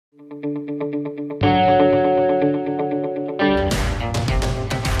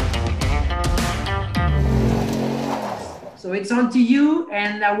it's on to you,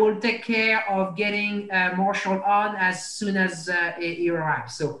 and I will take care of getting Marshall on as soon as he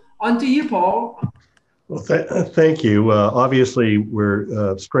arrives. So on to you, Paul. Well, thank you. Obviously,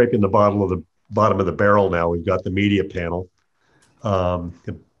 we're scraping the bottom of the barrel now. We've got the media panel, um,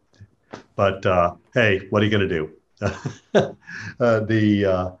 but hey, what are you going to do?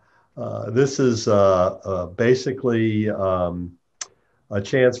 This is basically a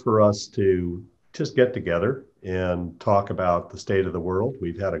chance for us to just get together and talk about the state of the world.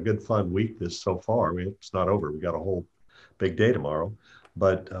 We've had a good, fun week so far. It's not over. We got a whole big day tomorrow,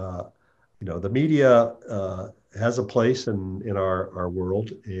 but the media has a place in our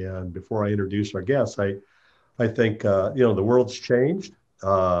world. And before I introduce our guests, I think the world's changed.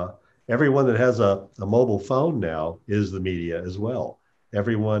 Everyone that has a mobile phone now is the media as well.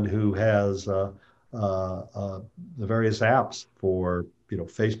 Everyone who has the various apps for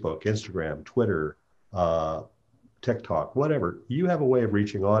Facebook, Instagram, Twitter, TikTok, whatever, you have a way of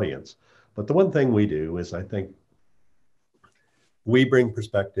reaching audience. But the one thing we do is, I think, we bring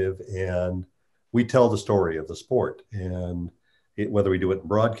perspective and we tell the story of the sport. And whether we do it in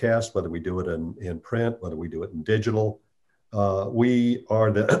broadcast, whether we do it in print, whether we do it in digital, we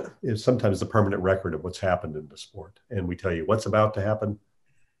are sometimes the permanent record of what's happened in the sport. And we tell you what's about to happen,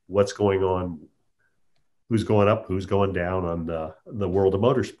 what's going on, who's going up, who's going down on the world of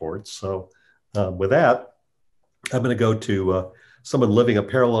motorsports. So with that, I'm going to go to someone living a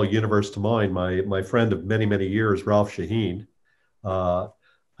parallel universe to mine, my friend of many, many years, Ralph Sheheen.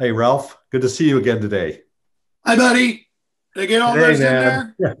 Hey, Ralph, good to see you again today. Hi, buddy. Did I get all those in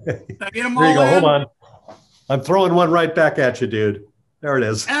there? Did I get them all there you go. in? Hold on. I'm throwing one right back at you, dude. There it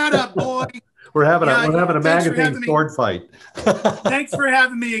is. Atta boy. We're having a magazine sword fight. Thanks for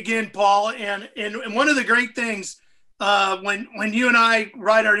having me again, Paul. And one of the great things when you and I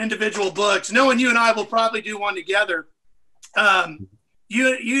write our individual books, knowing you and I will probably do one together.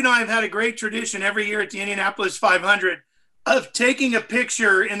 You and I have had a great tradition every year at the Indianapolis 500 of taking a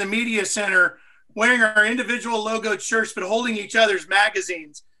picture in the media center, wearing our individual logoed shirts, but holding each other's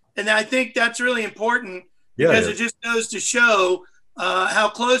magazines. And I think that's really important because it just goes to show how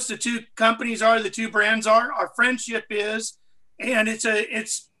close the two companies are, the two brands are, our friendship is, and it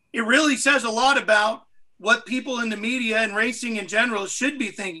really says a lot about what people in the media and racing in general should be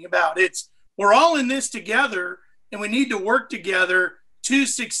thinking about. We're all in this together, and we need to work together to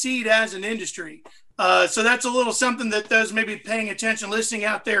succeed as an industry. So that's a little something that those maybe paying attention, listening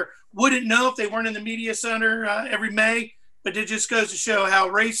out there wouldn't know if they weren't in the media center every May, but it just goes to show how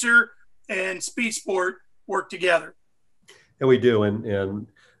racer and speed sport work together. And we do, and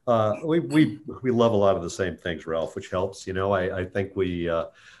we love a lot of the same things, Ralph, which helps. I think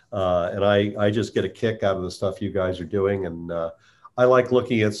I just get a kick out of the stuff you guys are doing, and I like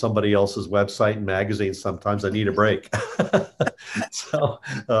looking at somebody else's website and magazines. Sometimes I need a break.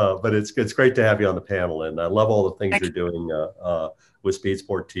 But it's great to have you on the panel, and I love all the things you're doing with Speed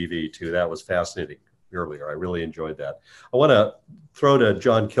Sport TV too. That was fascinating earlier. I really enjoyed that. I want to throw to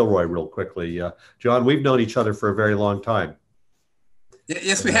John Kilroy real quickly. John, we've known each other for a very long time.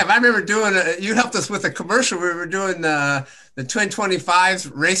 Yes, we have. I remember doing, you helped us with a commercial. We were doing the Twin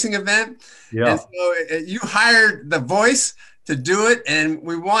 25s racing event. Yeah. And so you hired The Voice to do it. And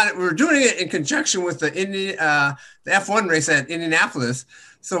we were doing it in conjunction with the F1 race at Indianapolis.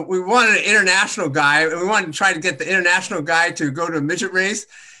 So we wanted an international guy, and we wanted to try to get the international guy to go to a midget race.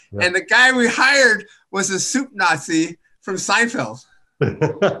 Yeah. And the guy we hired was a soup Nazi from Seinfeld.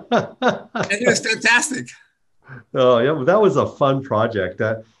 And he was fantastic. Oh yeah, that was a fun project.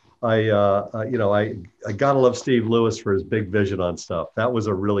 I gotta love Steve Lewis for his big vision on stuff. That was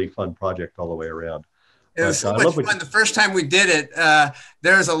a really fun project all the way around. It was so much fun. The first time we did it,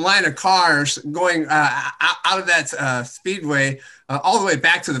 there was a line of cars going out of that speedway all the way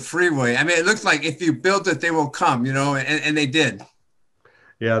back to the freeway. I mean, it looks like if you build it, they will come, and they did.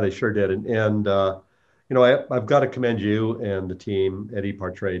 Yeah, they sure did. And I've got to commend you and the team at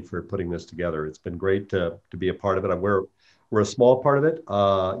ePartrade for putting this together. It's been great to be a part of it. We're a small part of it.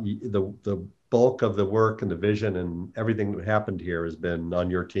 The bulk of the work and the vision and everything that happened here has been on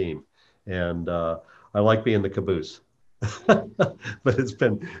your team. And I like being the caboose, but it's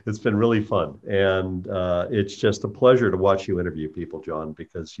been really fun. And it's just a pleasure to watch you interview people, John,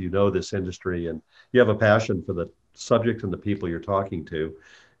 because you know this industry and you have a passion for the subject and the people you're talking to.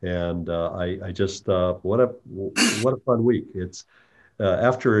 And I just, what a fun week. It's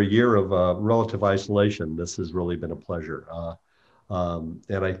after a year of relative isolation, this has really been a pleasure. And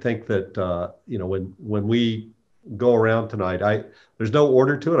I think that, when we go around tonight, there's no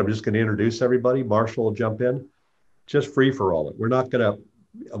order to it. I'm just going to introduce everybody. Marshall will jump in. Just free for all. We're not going to,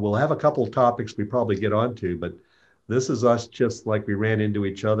 we'll have a couple of topics we probably get onto, but this is us just like we ran into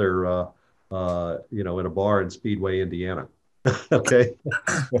each other, in a bar in Speedway, Indiana. Okay.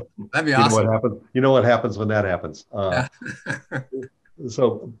 That'd be awesome. You know what happens? You know what happens when that happens. Yeah.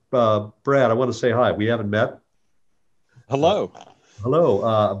 So, Brad, I want to say hi. We haven't met. Hello.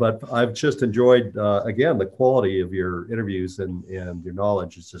 Hello. But I've just enjoyed, again, the quality of your interviews and your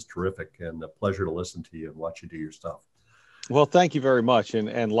knowledge is just terrific, and a pleasure to listen to you and watch you do your stuff. Well, thank you very much,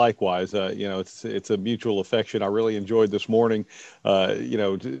 and likewise. It's a mutual affection. I really enjoyed this morning,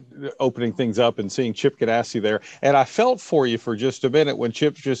 opening things up and seeing Chip Ganassi there. And I felt for you for just a minute when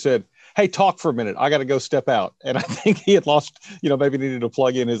Chip just said, "Hey, talk for a minute. I got to go step out." And I think he had lost, maybe needed to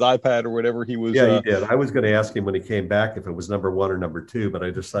plug in his iPad or whatever he was. Yeah, he did. I was going to ask him when he came back if it was number 1 or number 2, but I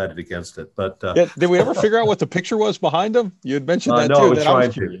decided against it. But did we ever figure out what the picture was behind him? You had mentioned that no, too. I was Then trying I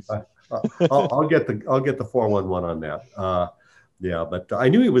was curious. I'll get the 411 on that. Yeah, but I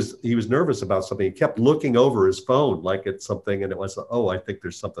knew he was nervous about something. He kept looking over his phone like it's something, and it was, I think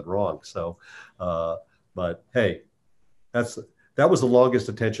there's something wrong. So, but hey, that was the longest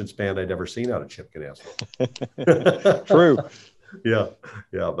attention span I'd ever seen out of Chip Ganassi. True. Yeah.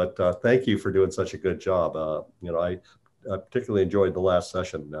 But thank you for doing such a good job. I particularly enjoyed the last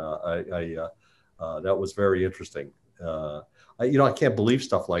session. That was very interesting. I can't believe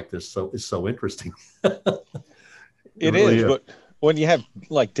stuff like this is so interesting. It really is, but when you have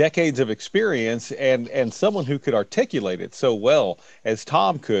like decades of experience and someone who could articulate it so well as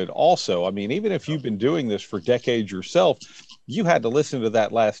Tom could also, I mean, even if you've been doing this for decades yourself, you had to listen to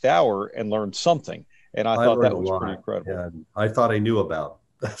that last hour and learn something. And I thought that was pretty incredible. And I thought I knew about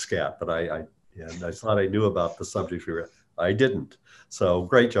SCAT, but I thought I knew about the subjects I didn't. So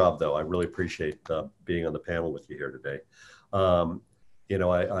great job, though. I really appreciate being on the panel with you here today. Oh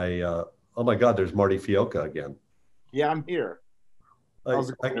my God, there's Marty Fiocca again. Yeah, I'm here. I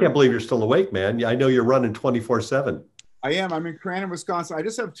can't believe you're still awake, man. I know you're running 24/7. I am. I'm in Crandon, Wisconsin. I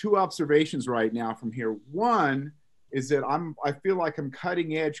just have 2 observations right now from here. One is that I feel like I'm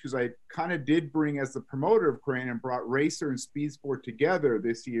cutting edge because I kind of did bring, as the promoter of Crandon, brought racer and speed sport together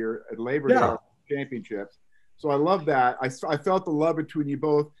this year at Labor Day Championships. So I love that. I felt the love between you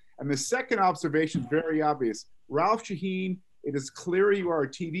both. And the second observation is very obvious. Ralph Sheheen, it is clear you are a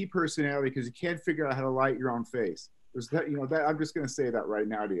TV personality because you can't figure out how to light your own face. There's that, I'm just going to say that right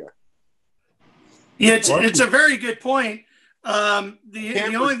now to you. Yeah, it's a very good point.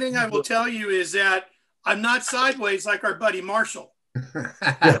 The only thing I will tell you is that I'm not sideways like our buddy Marshall. What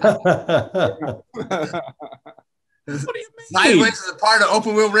do you mean? Sideways is a part of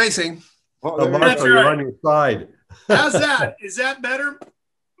open wheel racing. Oh, Marshall, you're on your side. How's that? Is that better?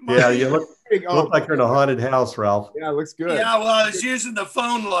 Yeah, you look like you're in a haunted house, Ralph. Yeah, it looks good. Yeah, well, I was using the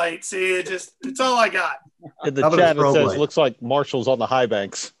phone light. See, it's all I got. In the chat, it says, looks like Marshall's on the high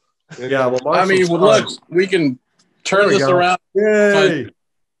banks. Yeah, well, look, we can turn this around. Yay!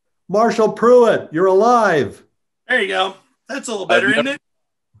 Marshall Pruitt, you're alive. There you go. That's a little better, isn't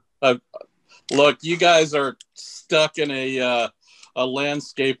it? Look, you guys are stuck in a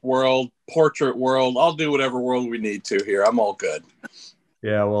landscape world, portrait world. I'll do whatever world we need to here. I'm all good.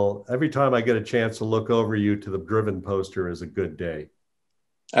 Yeah, well, every time I get a chance to look over you to the Driven poster is a good day.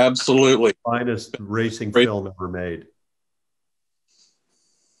 Absolutely. Finest racing film ever made.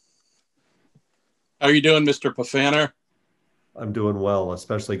 How are you doing, Mr. Pafaner? I'm doing well,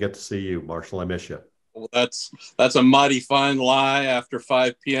 especially get to see you, Marshall. I miss you. Well, that's a mighty fine lie after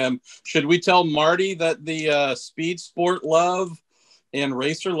 5 p.m. Should we tell Marty that the speed sport love and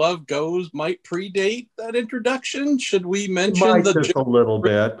racer love might predate that introduction? Should we mention just a little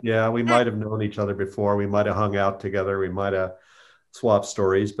bit? Yeah, we might have known each other before. We might have hung out together. We might have swapped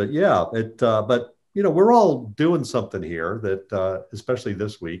stories. But yeah, but we're all doing something here that, especially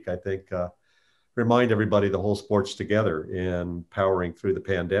this week, I think, remind everybody the whole sport's together and powering through the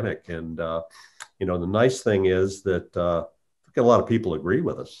pandemic. And the nice thing is that I think a lot of people agree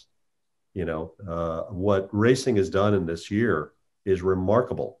with us. What racing has done in this year is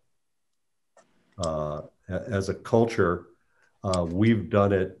remarkable. As a culture, we've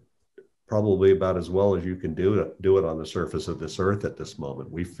done it probably about as well as you can do it on the surface of this earth at this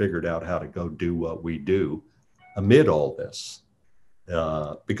moment. We figured out how to go do what we do amid all this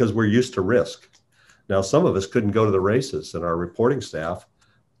because we're used to risk. Now, some of us couldn't go to the races, and our reporting staff,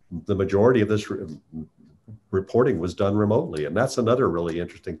 the majority of this reporting was done remotely. And that's another really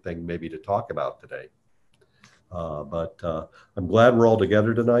interesting thing maybe to talk about today. But I'm glad we're all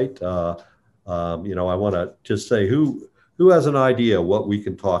together tonight. I want to just say who has an idea what we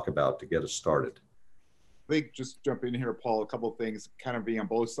can talk about to get us started? I think just jump in here, Paul, a couple of things kind of being on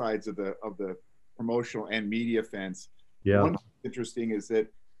both sides of the promotional and media fence. Yeah. One thing interesting is that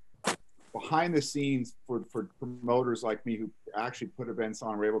behind the scenes for promoters like me who actually put events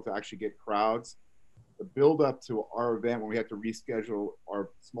on, we're able to actually get crowds. The build up to our event when we had to reschedule our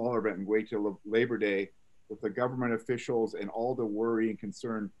smaller event and wait till Labor Day with the government officials and all the worry and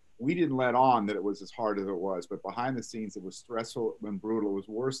concern, we didn't let on that it was as hard as it was, but behind the scenes, it was stressful and brutal. It was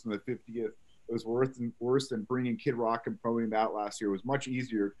worse than the 50th. It was worse than bringing Kid Rock and promoting that last year. It was much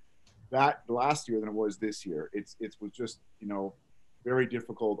easier that last year than it was this year. It was just, you know, very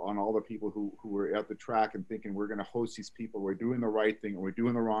difficult on all the people who were at the track and thinking we're going to host these people. We're doing the right thing or we're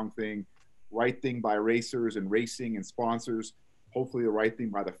doing the wrong thing. Right thing by racers and racing and sponsors. Hopefully the right thing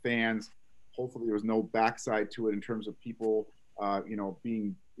by the fans. Hopefully there was no backside to it in terms of people, you know,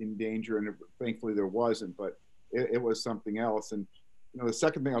 being in danger. And thankfully there wasn't, but it was something else. And, you know, the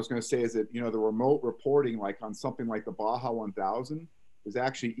second thing I was going to say is that, you know, the remote reporting, like on something like the Baja 1000 is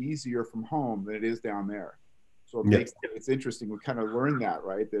actually easier from home than it is down there. So it makes it's interesting. We kind of learned that,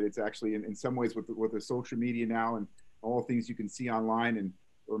 right? That it's actually in some ways with the social media now and all the things you can see online and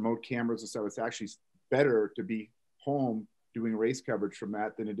remote cameras and stuff, it's actually better to be home doing race coverage from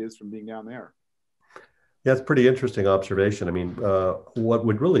that than it is from being down there. Yeah, it's a pretty interesting observation. I mean, what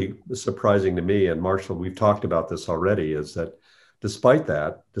would really be surprising to me, and Marshall, we've talked about this already, is that despite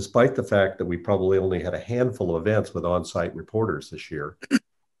the fact that we probably only had a handful of events with on-site reporters this year,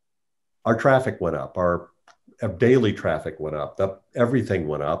 our traffic went up, our daily traffic went up, everything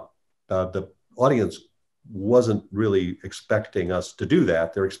went up. The audience wasn't really expecting us to do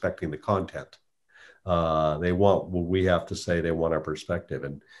that. They're expecting the content. They want what we have to say. They want our perspective.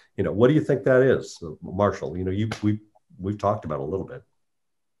 And, you know, what do you think that is, Marshall? You know, we've talked about it a little bit.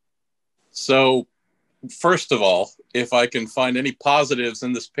 So first of all, if I can find any positives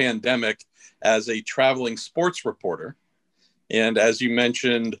in this pandemic as a traveling sports reporter, and as you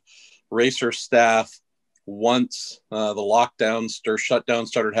mentioned, racer staff, once the lockdowns or shutdown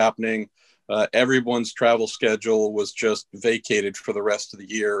started happening, everyone's travel schedule was just vacated for the rest of the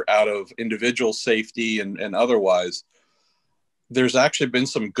year out of individual safety and otherwise. There's actually been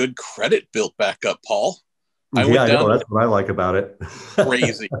some good credit built back up, Paul. I know. That's what I like about it.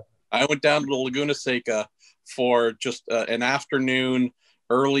 Crazy. I went down to Laguna Seca for just an afternoon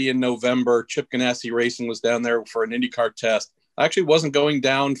early in November. Chip Ganassi Racing was down there for an IndyCar test. I actually wasn't going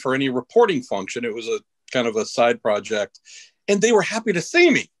down for any reporting function. It was a kind of a side project. And they were happy to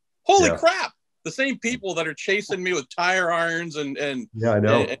see me. Holy crap. The same people that are chasing me with tire irons and yeah, I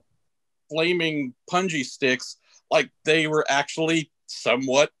know. And flaming punji sticks, like they were actually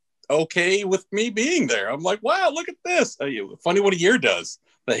somewhat okay with me being there. I'm like, wow, look at this. Funny what a year does.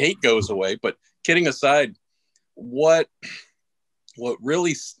 The hate goes away. But kidding aside, what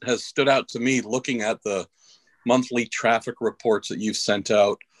really has stood out to me looking at the monthly traffic reports that you've sent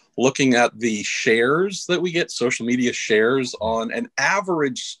out, looking at the shares that we get, social media shares on an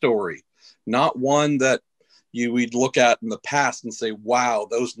average story, not one that we'd look at in the past and say, wow,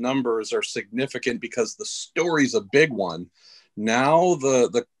 those numbers are significant because the story's a big one. Now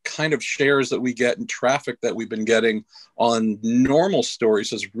the kind of shares that we get and traffic that we've been getting on normal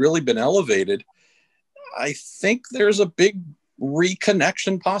stories has really been elevated. I think there's a big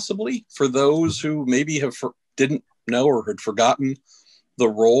reconnection possibly for those who maybe didn't know or had forgotten the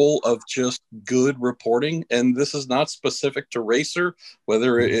role of just good reporting. And this is not specific to Racer,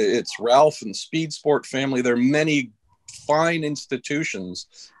 whether it's Ralph and Speed Sport family. There are many fine institutions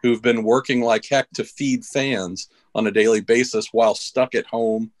who've been working like heck to feed fans on a daily basis while stuck at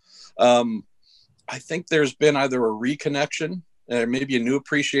home. I think there's been either a reconnection or maybe a new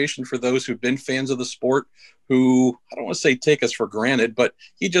appreciation for those who've been fans of the sport who, I don't want to say take us for granted, but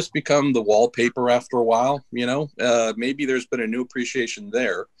you just become the wallpaper after a while, you know. Maybe there's been a new appreciation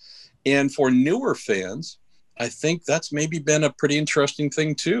there. And for newer fans, I think that's maybe been a pretty interesting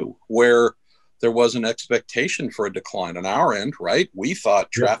thing too, where there was an expectation for a decline on our end, right? We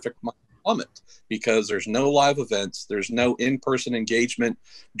thought traffic might plummet because there's no live events, there's no in-person engagement,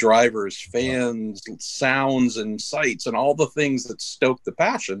 drivers, fans, sounds and sights and all the things that stoke the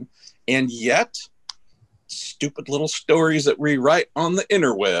passion. And yet, stupid little stories that we write on the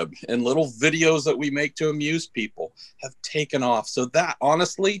interweb and little videos that we make to amuse people have taken off. So that,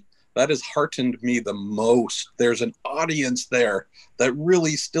 honestly, that has heartened me the most. There's an audience there that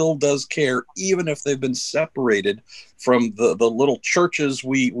really still does care, even if they've been separated from the little churches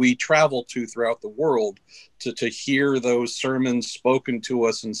we travel to throughout the world to hear those sermons spoken to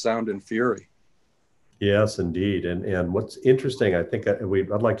us in sound and fury. Yes, indeed. And what's interesting, I think I'd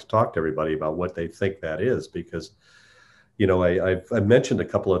like to talk to everybody about what they think that is, because, you know, I've mentioned a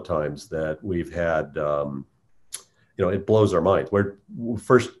couple of times that we've had, you know, it blows our minds.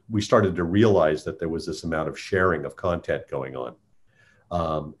 First, we started to realize that there was this amount of sharing of content going on.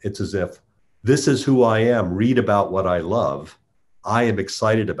 It's as if this is who I am. Read about what I love. I am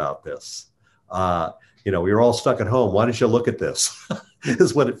excited about this. We were all stuck at home. Why don't you look at this?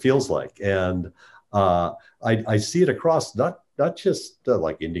 Is what it feels like. And I see it across not just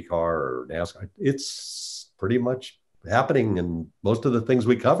like IndyCar or NASCAR. It's pretty much happening in most of the things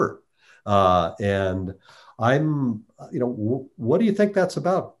we cover. And I'm, what do you think that's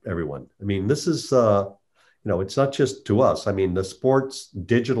about, everyone? I mean, this is, it's not just to us. I mean, the sports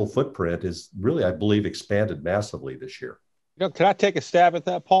digital footprint is really, I believe, expanded massively this year. Can I take a stab at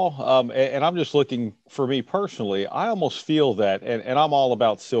that, Paul? And I'm just looking, for me personally, I almost feel that, and I'm all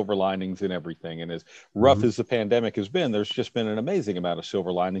about silver linings and everything. And as rough as the pandemic has been, there's just been an amazing amount of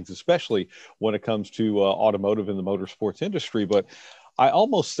silver linings, especially when it comes to automotive and the motorsports industry. But I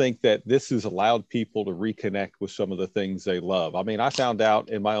almost think that this has allowed people to reconnect with some of the things they love. I mean, I found out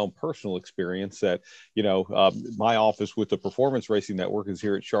in my own personal experience that, my office with the Performance Racing Network is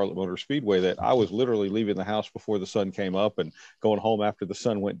here at Charlotte Motor Speedway, that I was literally leaving the house before the sun came up and going home after the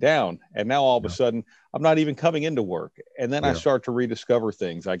sun went down. And now all of a sudden, I'm not even coming into work. And then I start to rediscover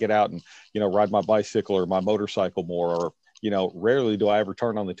things. I get out and, ride my bicycle or my motorcycle more, or rarely do I ever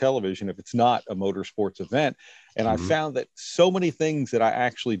turn on the television if it's not a motorsports event. And I found that so many things that I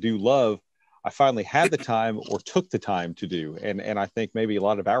actually do love, I finally had the time or took the time to do. And I think maybe a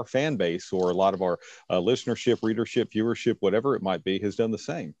lot of our fan base or a lot of our listenership, readership, viewership, whatever it might be, has done the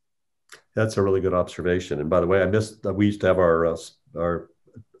same. That's a really good observation. And by the way, we used to have our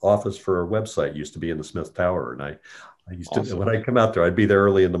office for our website used to be in the Smith Tower. And I used to, when I come out there, I'd be there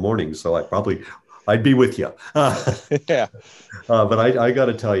early in the morning. So I'd be with you. Yeah. But I got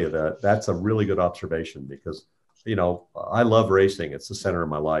to tell you that's a really good observation, because, I love racing. It's the center of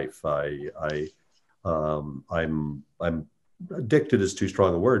my life. I'm addicted is too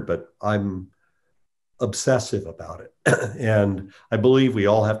strong a word, but I'm obsessive about it. And I believe we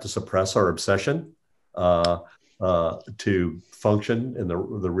all have to suppress our obsession to function in the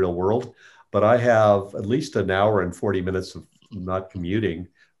real world. But I have at least an hour and 40 minutes of not commuting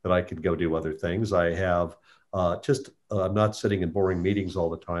that I could go do other things. I have I'm not sitting in boring meetings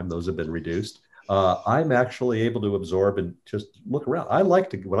all the time. Those have been reduced. I'm actually able to absorb and just look around. I like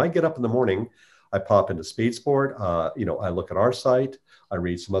to, when I get up in the morning, I pop into Speed Sport. I look at our site, I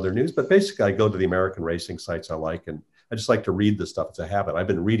read some other news, but basically I go to the American racing sites I like, and I just like to read the stuff. It's a habit. I've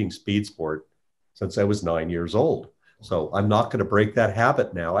been reading Speed Sport since I was 9 years old. So I'm not going to break that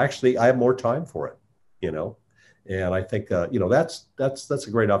habit now. Actually, I have more time for it, and I think, that's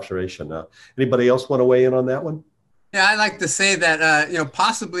a great observation. Anybody else want to weigh in on that one? Yeah, I'd like to say that,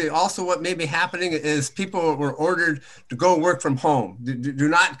 possibly also what may be happening is people were ordered to go work from home. Do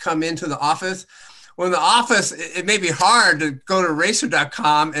not come into the office. Well, in the office, it may be hard to go to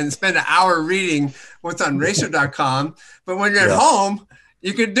racer.com and spend an hour reading what's on racer.com. But when you're at home,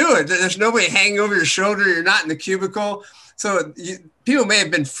 you can do it. There's nobody hanging over your shoulder. You're not in the cubicle. So people may have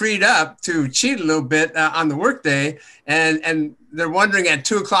been freed up to cheat a little bit on the workday, and they're wondering at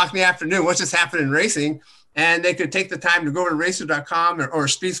 2:00 in the afternoon, what's just happened in racing? And they could take the time to go to racer.com or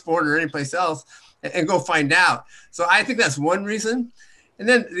Speed Sport or anyplace else and go find out. So I think that's one reason. And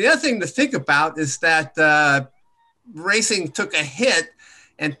then the other thing to think about is that racing took a hit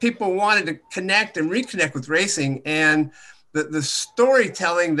and people wanted to connect and reconnect with racing. And the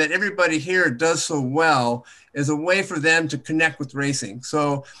storytelling that everybody here does so well is a way for them to connect with racing.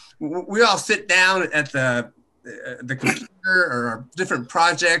 So we all sit down at the computer or our different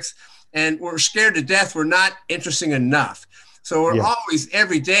projects, and we're scared to death we're not interesting enough. So we're always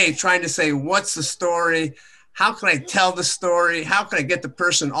every day trying to say, what's the story? How can I tell the story? How can I get the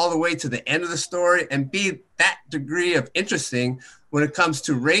person all the way to the end of the story and be that degree of interesting when it comes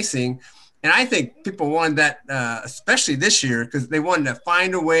to racing? And I think people wanted that, especially this year, because they wanted to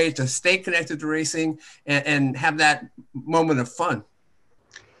find a way to stay connected to racing and have that moment of fun.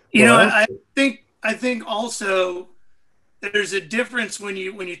 I think also there's a difference when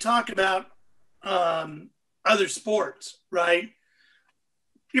you talk about other sports, right?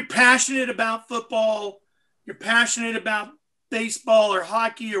 You're passionate about football, you're passionate about baseball or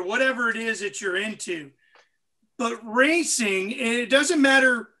hockey or whatever it is that you're into. But racing, it doesn't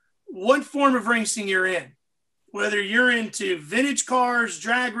matter what form of racing you're in, whether you're into vintage cars,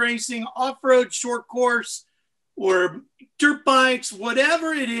 drag racing, off-road, short course, or dirt bikes,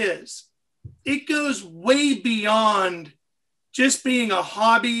 whatever it is, it goes way beyond just being a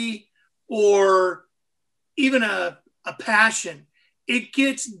hobby or even a passion. It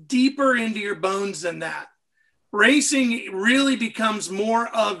gets deeper into your bones than that. Racing really becomes more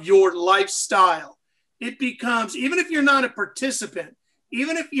of your lifestyle. It becomes, even if you're not a participant,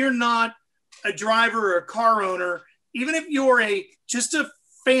 even if you're not a driver or a car owner, even if you're just a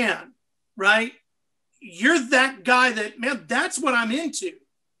fan, right? You're that guy that, man, that's what I'm into.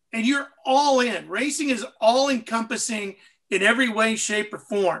 And you're all in. Racing is all encompassing in every way, shape, or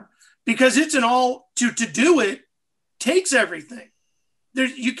form, because it's an all to do it takes everything.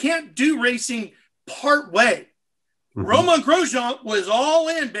 You can't do racing part way. Mm-hmm. Romain Grosjean was all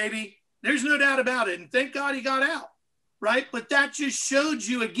in, baby. There's no doubt about it. And thank God he got out, right? But that just showed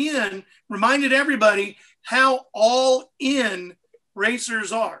you again, reminded everybody how all in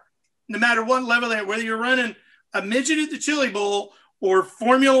racers are. No matter what level they're, whether you're running a midget at the Chili Bowl or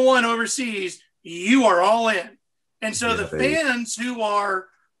Formula One overseas, you are all in. And so the fans who are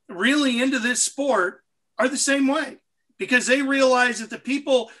really into this sport are the same way, because they realize that the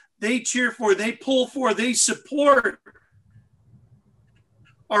people they cheer for, they pull for, they support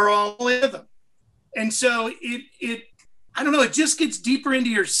are all with them. And so it I don't know, it just gets deeper into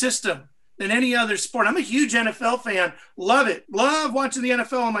your system than any other sport. I'm a huge NFL fan. Love it. Love watching the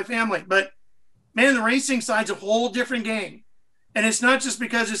NFL with my family. But, man, the racing side's a whole different game. And it's not just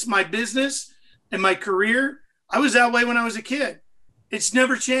because it's my business and my career. I was that way when I was a kid. It's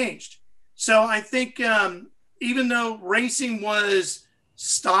never changed. So I think even though racing was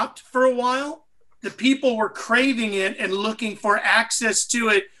stopped for a while, the people were craving it and looking for access to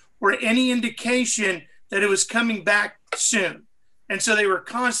it or any indication that it was coming back soon. And so they were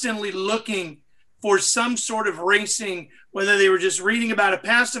constantly looking for some sort of racing, whether they were just reading about a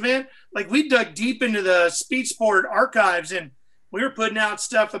past event. Like, we dug deep into the Speed Sport archives and we were putting out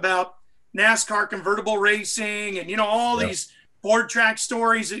stuff about NASCAR convertible racing and, all these board track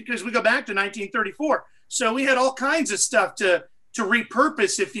stories, because we go back to 1934. So we had all kinds of stuff to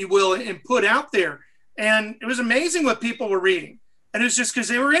repurpose, if you will, and put out there. And it was amazing what people were reading. And it was just because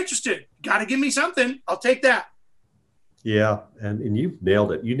they were interested. Got to give me something. I'll take that. Yeah, and you've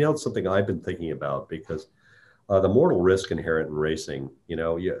nailed it. You nailed something I've been thinking about, because the mortal risk inherent in racing,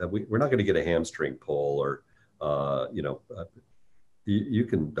 we're not going to get a hamstring pull or, you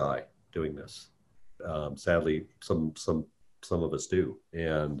can die doing this. Sadly, some of us do.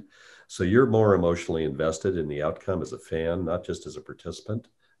 And so you're more emotionally invested in the outcome as a fan, not just as a participant.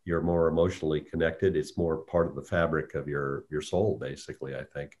 You're more emotionally connected. It's more part of the fabric of your soul, basically, I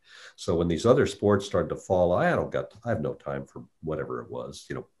think. So when these other sports started to fall, I have no time for whatever it was,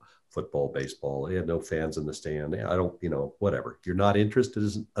 football, baseball. I had no fans in the stand. I don't, whatever. You're not interested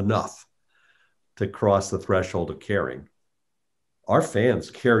enough to cross the threshold of caring. Our fans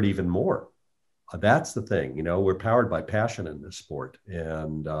cared even more. That's the thing, we're powered by passion in this sport.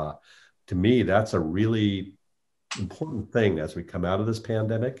 And to me, that's a really important thing as we come out of this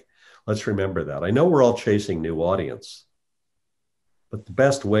pandemic. Let's remember that. I know we're all chasing new audience, but the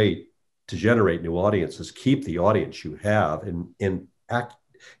best way to generate new audience is keep the audience you have and act,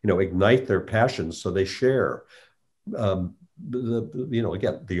 ignite their passions so they share. Again,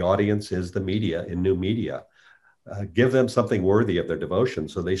 the audience is the media in new media. Give them something worthy of their devotion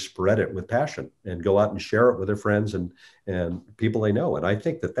so they spread it with passion and go out and share it with their friends and people they know. And I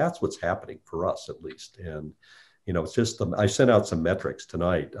think that that's what's happening for us, at least. And it's just, I sent out some metrics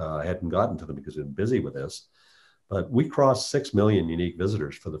tonight. I hadn't gotten to them because I've been busy with this, but we crossed 6 million unique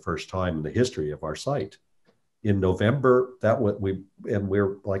visitors for the first time in the history of our site. In November,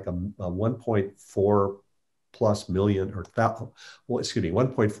 we're like a 1.4 plus million,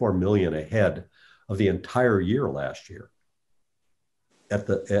 1.4 million ahead of the entire year last year.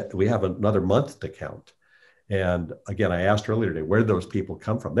 We have another month to count. And again, I asked earlier today, where did those people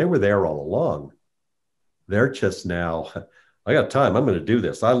come from? They were there all along. They're just now, I got time, I'm going to do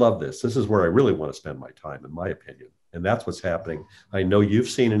this. I love this. This is where I really want to spend my time, in my opinion. And that's what's happening. I know you've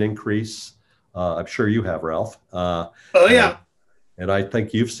seen an increase. I'm sure you have, Ralph. Yeah. And I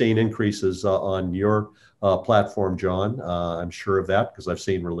think you've seen increases on your platform, John. I'm sure of that because I've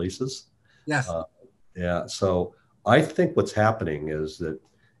seen releases. Yes. Yeah. So I think what's happening is that,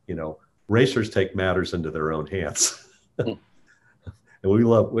 racers take matters into their own hands. And we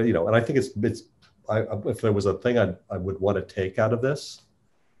love, and I think if there was a thing I would want to take out of this,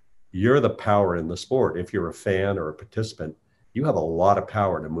 you're the power in the sport. If you're a fan or a participant, you have a lot of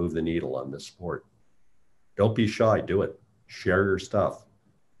power to move the needle on this sport. Don't be shy, do it. Share your stuff.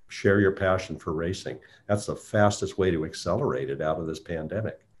 Share your passion for racing. That's the fastest way to accelerate it out of this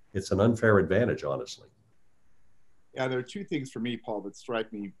pandemic. It's an unfair advantage, honestly. Yeah, there are two things for me, Paul, that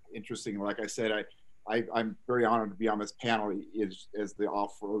strike me interesting. Like I said, I'm very honored to be on this panel as the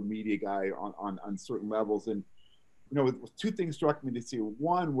off-road media guy on certain levels. And, two things struck me to see.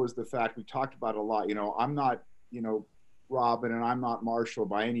 One was the fact we talked about a lot. I'm not, Robin, and I'm not Marshall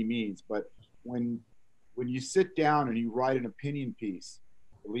by any means. But when you sit down and you write an opinion piece,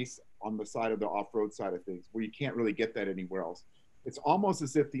 at least on the side of the off-road side of things, where you can't really get that anywhere else. It's almost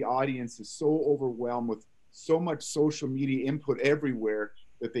as if the audience is so overwhelmed with so much social media input everywhere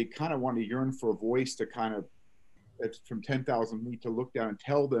that they kind of want to yearn for a voice to kind of, that's from 10,000 feet, to look down and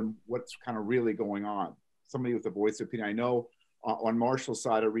tell them what's kind of really going on. Somebody with a voice of opinion. I know on Marshall's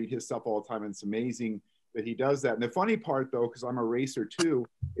side, I read his stuff all the time, and it's amazing that he does that. And the funny part, though, because I'm a racer too,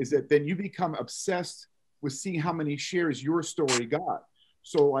 is that then you become obsessed with seeing how many shares your story got.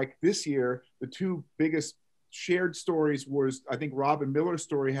 So like this year, the two biggest shared stories was, I think Robin Miller's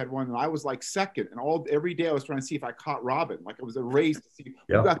story had one, and I was like second. And every day I was trying to see if I caught Robin. Like it was a race to see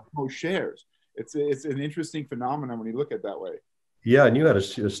who got the most shares. It's an interesting phenomenon when you look at it that way. Yeah, and you had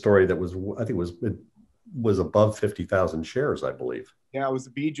a story that was, I think it was above 50,000 shares, I believe. Yeah, it was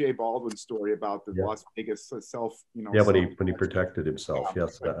the BJ Baldwin story about the Las Vegas self, Yeah, when he protected himself.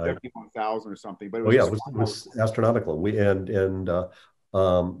 Yes, like 71,000 or something. But it was astronomical. We've had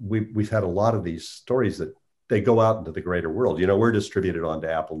a lot of these stories that they go out into the greater world. You know, we're distributed onto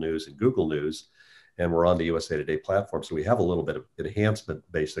Apple News and Google News, and we're on the USA Today platform. So we have a little bit of enhancement.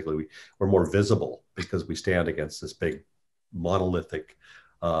 Basically, we're more visible because we stand against this big monolithic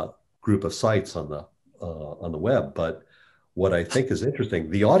group of sites on the web. But what I think is interesting,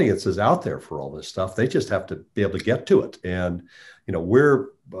 the audience is out there for all this stuff. They just have to be able to get to it. And, you know,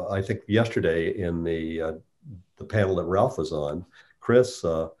 I think yesterday in the panel that Ralph was on, Chris,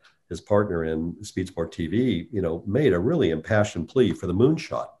 his partner in Speed Sport TV, you know, made a really impassioned plea for the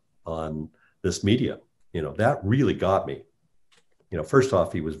moonshot on this media. You know, that really got me. You know, first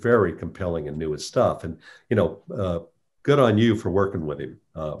off, he was very compelling and knew his stuff. And, you know, good on you for working with him,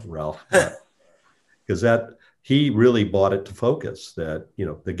 Ralph, because he really brought it to focus that, you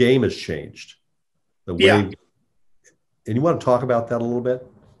know, the game has changed. The way, and you want to talk about that a little bit?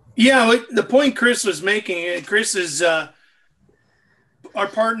 Yeah, the point Chris was making, Chris is our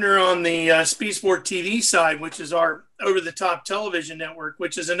partner on the Speed Sport TV side, which is our over-the-top television network,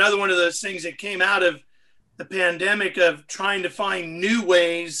 which is another one of those things that came out of the pandemic of trying to find new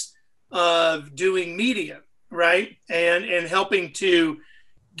ways of doing media, right? And helping to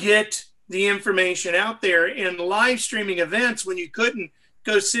get the information out there. And live streaming events when you couldn't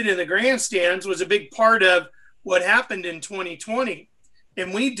go sit in the grandstands was a big part of what happened in 2020.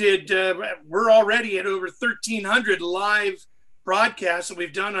 And we did, we're already at over 1,300 live broadcasts that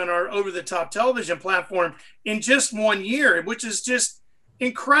we've done on our over-the-top television platform in just 1 year, which is just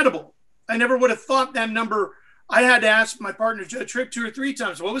incredible. I never would have thought that number. I had to ask my partner Joe Trick 2 or 3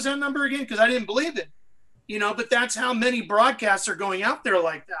 times, what was that number again? Because I didn't believe it, you know, but that's how many broadcasts are going out there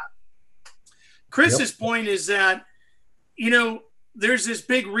like that. Chris's point is that, you know, there's this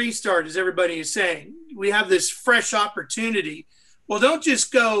big restart, as everybody is saying. We have this fresh opportunity. Well, don't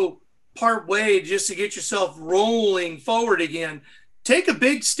just go part way just to get yourself rolling forward again. Take a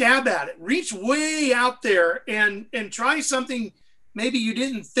big stab at it. Reach way out there and try something maybe you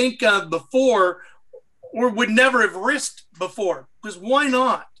didn't think of before or would never have risked before, because why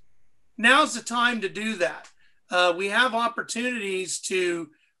not? Now's the time to do that. We have opportunities to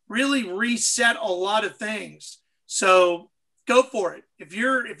really reset a lot of things. So go for it. If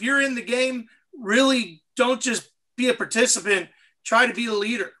you're in the game, really don't just be a participant, try to be a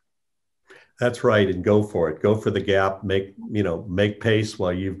leader. That's right. And go for it. Go for the gap, make pace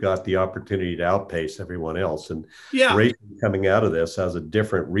while you've got the opportunity to outpace everyone else. And racing coming out of this has a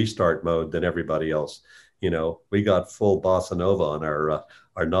different restart mode than everybody else. You know, we got full bossa nova on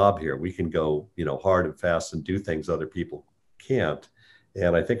our knob here. We can go, you know, hard and fast and do things other people can't.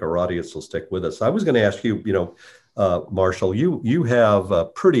 And I think our audience will stick with us. I was going to ask you, you know, Marshall, you have a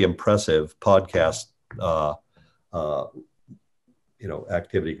pretty impressive podcast, you know,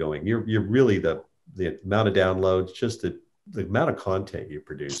 activity going. You're really the amount of downloads, just the amount of content you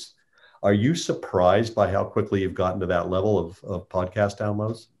produce. Are you surprised by how quickly you've gotten to that level of podcast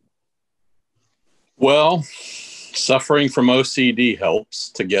downloads? Well, suffering from OCD helps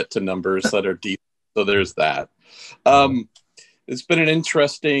to get to numbers that are deep. So there's that. It's been an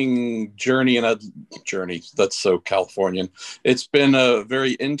interesting journey, that's so Californian. It's been a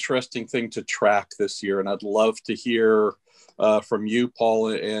very interesting thing to track this year. And I'd love to hear from you, Paul,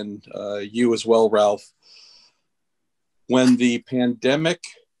 and you as well, Ralph. When the pandemic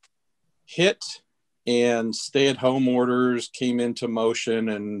hit and stay-at-home orders came into motion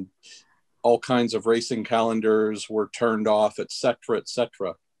and all kinds of racing calendars were turned off, et cetera,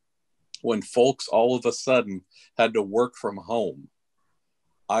 when folks all of a sudden had to work from home,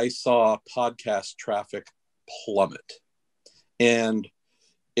 I saw podcast traffic plummet. And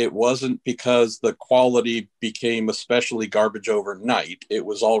it wasn't because the quality became especially garbage overnight. It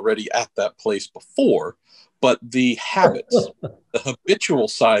was already at that place before, but the habits, the habitual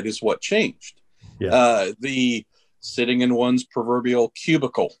side is what changed. Yeah. The sitting in one's proverbial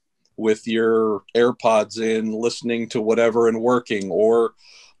cubicle with your AirPods in, listening to whatever and working, or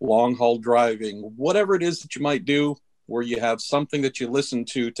long haul driving, whatever it is that you might do where you have something that you listen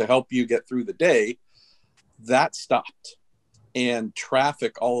to help you get through the day, that stopped. And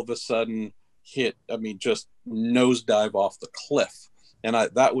traffic all of a sudden hit, I mean, just nosedive off the cliff. And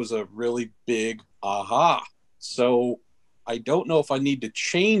that was a really big aha. So I don't know if I need to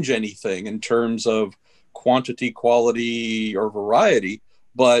change anything in terms of quantity, quality, or variety,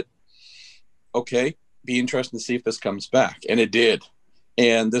 but okay, be interested to see if this comes back. And it did.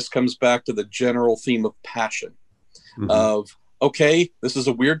 And this comes back to the general theme of passion, of, okay, this is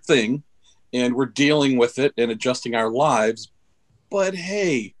a weird thing and we're dealing with it and adjusting our lives. But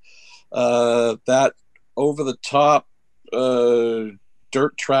hey, that over the top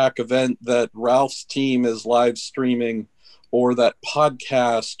dirt track event that Ralph's team is live streaming, or that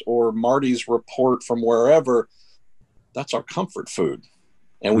podcast, or Marty's report from wherever, that's our comfort food.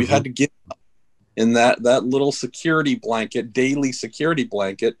 And we've had to get in that little security blanket, daily security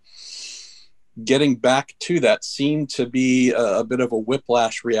blanket. Getting back to that seemed to be a bit of a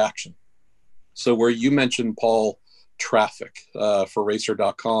whiplash reaction. So where you mentioned, Paul, traffic for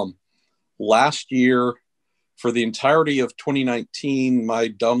racer.com. Last year, for the entirety of 2019, my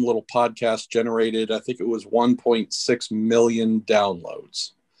dumb little podcast generated, I think it was 1.6 million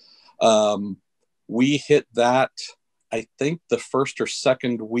downloads. We hit that, I think, the first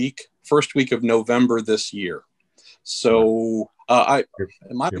week of November this year. So it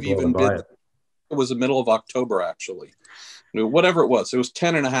might have even been, it was the middle of October, actually. Whatever it was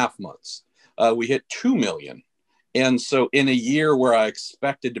 10 and a half months. We hit 2 million. And so in a year where I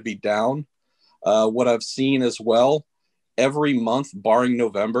expected to be down, what I've seen as well, every month, barring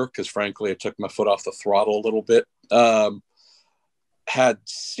November, because frankly, I took my foot off the throttle a little bit, had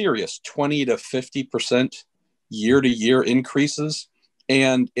serious 20 to 50% year-to-year increases.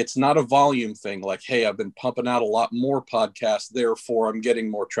 And it's not a volume thing like, hey, I've been pumping out a lot more podcasts, therefore I'm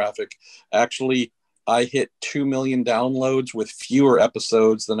getting more traffic. Actually, I hit 2 million downloads with fewer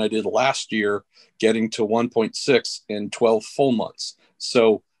episodes than I did last year, getting to 1.6 in 12 full months.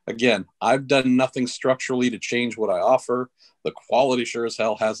 So again, I've done nothing structurally to change what I offer. The quality sure as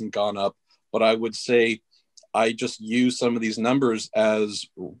hell hasn't gone up, but I would say I just use some of these numbers as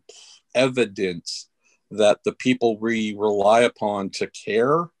evidence that the people we rely upon to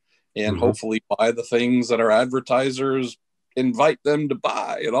care and hopefully buy the things that our advertisers invite them to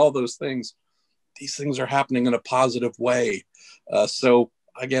buy and all those things, these things are happening in a positive way. So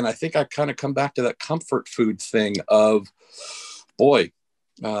again, I think I kind of come back to that comfort food thing of, boy,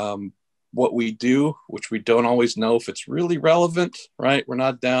 what we do, which we don't always know if it's really relevant, right? We're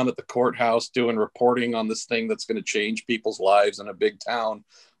not down at the courthouse doing reporting on this thing that's going to change people's lives in a big town.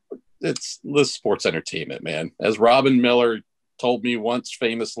 It's the sports entertainment, man. As Robin Miller told me once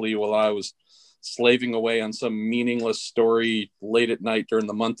famously while I was slaving away on some meaningless story late at night during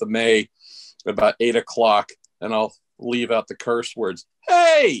the month of May, about 8 o'clock, and I'll leave out the curse words.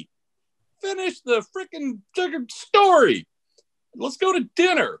 Hey, finish the freaking story. Let's go to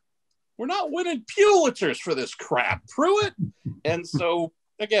dinner. We're not winning Pulitzers for this crap, Pruitt. And so,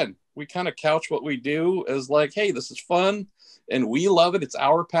 again, we kind of couch what we do as like, hey, this is fun, and we love it. It's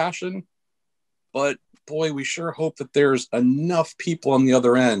our passion. But, boy, we sure hope that there's enough people on the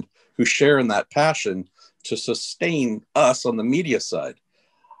other end who share in that passion to sustain us on the media side.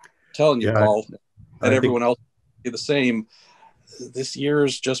 I'm telling you, Paul, and everyone else be the same. This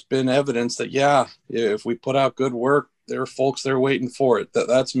year's just been evidence that, yeah, if we put out good work, there are folks there waiting for it.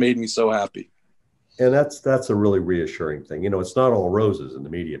 That's made me so happy. And that's a really reassuring thing. It's not all roses in the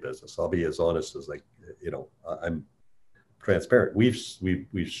media business. I'll be as honest as I'm transparent. We've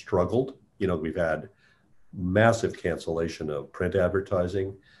struggled. We've had massive cancellation of print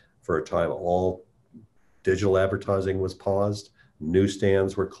advertising for a time. All digital advertising was paused.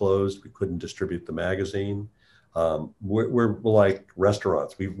 Newsstands were closed. We couldn't distribute the magazine. We're like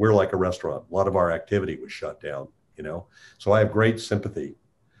restaurants. We're like a restaurant. A lot of our activity was shut down. So I have great sympathy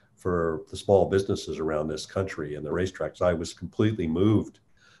for the small businesses around this country and the racetracks. I was completely moved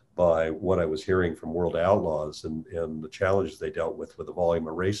by what I was hearing from World Outlaws and the challenges they dealt with the volume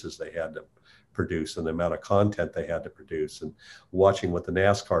of races they had to produce and the amount of content they had to produce, and watching what the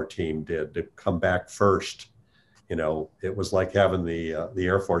NASCAR team did to come back first. It was like having the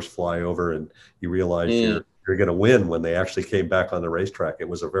Air Force fly over, and you realize you're going to win when they actually came back on the racetrack. It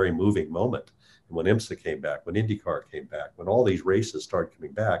was a very moving moment. And when IMSA came back, when IndyCar came back, when all these races started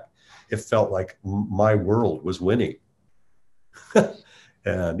coming back, it felt like my world was winning.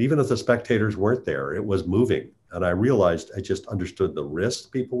 And even if the spectators weren't there, it was moving. And I realized, I just understood the risks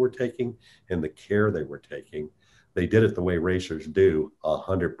people were taking and the care they were taking. They did it the way racers do,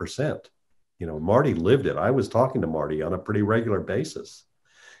 100%. You know, Marty lived it. I was talking to Marty on a pretty regular basis.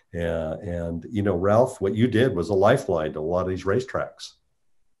 And you know, Ralph, what you did was a lifeline to a lot of these racetracks.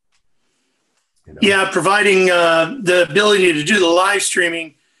 You know? Yeah, providing the ability to do the live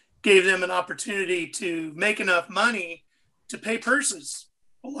streaming gave them an opportunity to make enough money to pay purses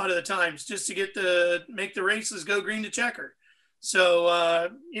a lot of the times, just to make the races go green to checker. So,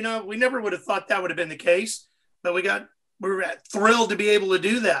 you know, we never would have thought that would have been the case, but we were thrilled to be able to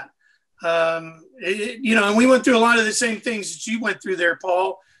do that. You know, and we went through a lot of the same things that you went through there,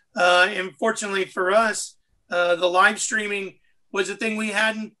 Paul. And fortunately for us, the live streaming was a thing we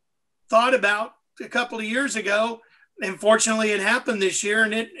hadn't thought about a couple of years ago. And fortunately it happened this year,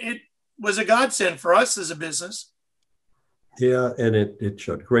 and it was a godsend for us as a business. Yeah, and it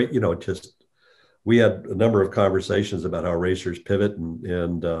showed great, you know, we had a number of conversations about how racers pivot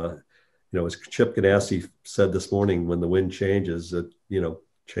and you know, as Chip Ganassi said this morning, when the wind changes, that, you know,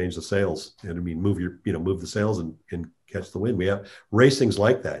 change the sails. And I mean, move the sails and catch the wind. We have racing's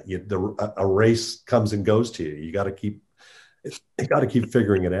like that. A race comes and goes to you. You got to keep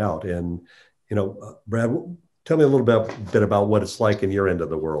figuring it out. And, you know, Brad, tell me a little bit about what it's like in your end of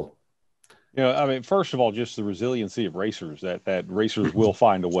the world. You know, I mean, first of all, just the resiliency of racers, that racers will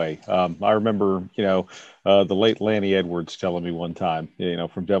find a way. I remember, you know, the late Lanny Edwards telling me one time, you know,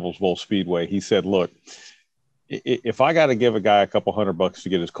 from Devil's Bowl Speedway, he said, look, if I got to give a guy a couple $100 to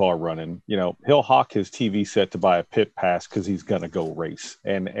get his car running, you know, he'll hawk his TV set to buy a pit pass because he's going to go race.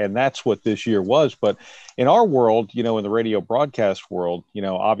 And that's what this year was. But in our world, you know, in the radio broadcast world, you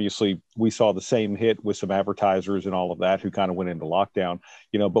know, obviously we saw the same hit with some advertisers and all of that who kind of went into lockdown,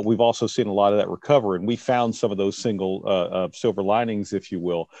 you know, but we've also seen a lot of that recover. And we found some of those silver linings, if you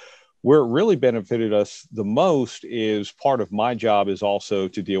will. Where it really benefited us the most is part of my job is also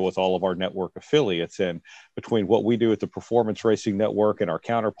to deal with all of our network affiliates. And between what we do at the Performance Racing Network and our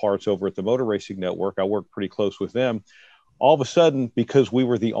counterparts over at the Motor Racing Network, I work pretty close with them. All of a sudden, because we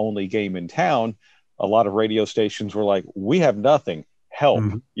were the only game in town, a lot of radio stations were like, we have nothing. Help,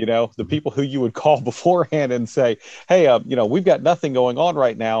 you know, the people who you would call beforehand and say, hey, you know, we've got nothing going on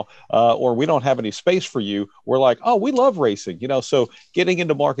right now, or we don't have any space for you. We're like, oh, we love racing, you know, so getting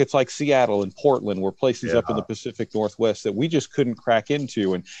into markets like Seattle and Portland, where places up in the Pacific Northwest that we just couldn't crack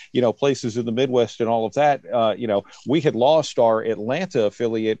into, and, you know, places in the Midwest and all of that, you know, we had lost our Atlanta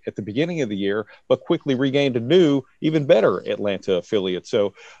affiliate at the beginning of the year, but quickly regained a new, even better Atlanta affiliate.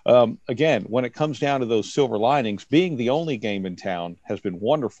 So again, when it comes down to those silver linings, being the only game in town has been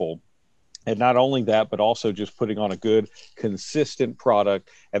wonderful. And not only that, but also just putting on a good, consistent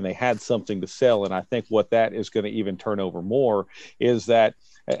product, and they had something to sell. And I think what that is going to even turn over more is that,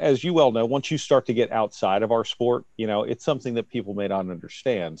 as you well know, once you start to get outside of our sport, you know, it's something that people may not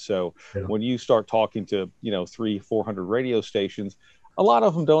understand. So when you start talking to, you know, 300-400 radio stations, a lot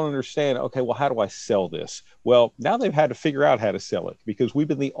of them don't understand, okay, well, how do I sell this? Well, now they've had to figure out how to sell it, because we've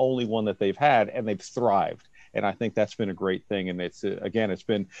been the only one that they've had, and they've thrived. And I think that's been a great thing. And it's, again, it's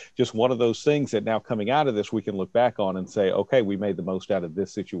been just one of those things that now coming out of this, we can look back on and say, okay, we made the most out of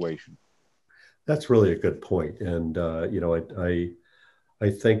this situation. That's really a good point. And, you know, I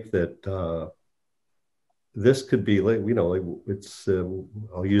think that this could be, like, you know, it's,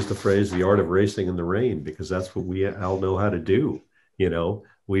 I'll use the phrase, the art of racing in the rain, because that's what we all know how to do. You know,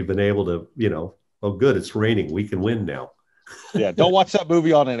 we've been able to, you know, oh, good, it's raining, we can win now. Yeah. Don't watch that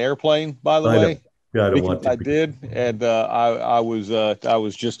movie on an airplane, by the way. Yeah, I don't want to. I did, and I was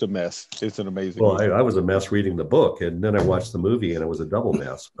just a mess. It's an amazing. Well, I was a mess reading the book, and then I watched the movie, and it was a double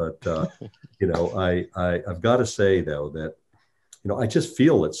mess. But you know, I've got to say though that, you know, I just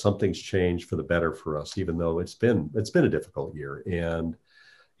feel that something's changed for the better for us, even though it's been a difficult year. And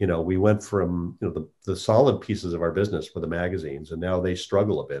you know, we went from, you know, the solid pieces of our business were the magazines, and now they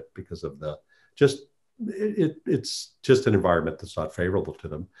struggle a bit because of it's just an environment that's not favorable to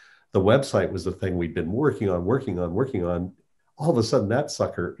them. The website was the thing we'd been working on. All of a sudden, that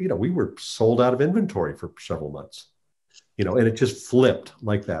sucker, you know, we were sold out of inventory for several months, you know, and it just flipped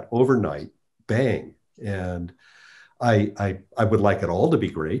like that overnight, bang. And I would like it all to be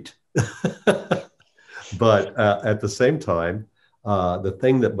great. But at the same time, the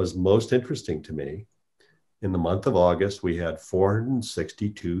thing that was most interesting to me, in the month of August, we had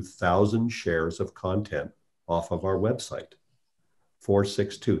 462,000 shares of content off of our website.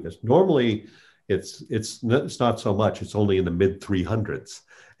 462. That's normally, it's not so much. It's only in the mid 300s,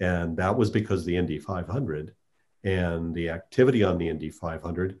 and that was because the Indy 500 and the activity on the Indy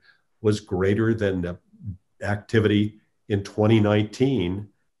 500 was greater than the activity in 2019,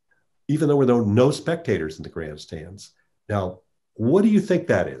 even though there were no spectators in the grandstands. Now, what do you think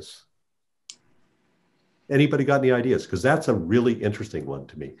that is? Anybody got any ideas? Because that's a really interesting one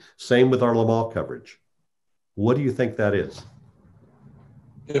to me. Same with our Le Mans coverage. What do you think that is?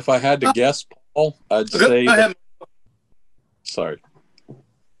 If I had to guess, Paul, I'd say. Sorry.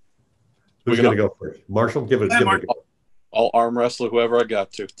 Who's going to go first? Marshall, give it a go. I'll arm wrestle whoever I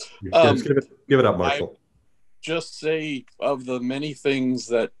got to. Give it up, Marshall. Just say, of the many things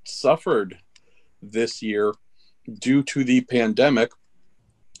that suffered this year due to the pandemic,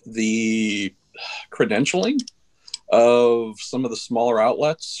 the credentialing of some of the smaller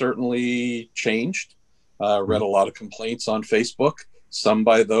outlets certainly changed. Read a lot of complaints on Facebook, some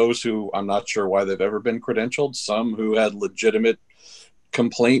by those who I'm not sure why they've ever been credentialed, some who had legitimate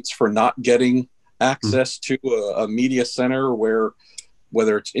complaints for not getting access to a media center where,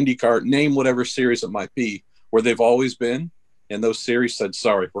 whether it's IndyCar, name whatever series it might be, where they've always been. And those series said,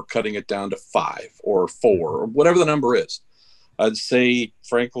 sorry, we're cutting it down to 5 or 4 or whatever the number is. I'd say,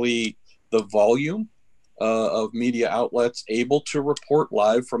 frankly, the volume of media outlets able to report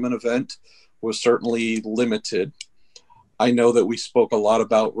live from an event was certainly limited. I know that we spoke a lot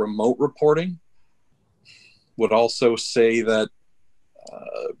about remote reporting. Would also say that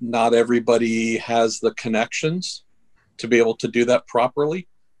not everybody has the connections to be able to do that properly.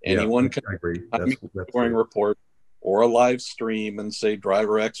 Anyone can during report or a live stream and say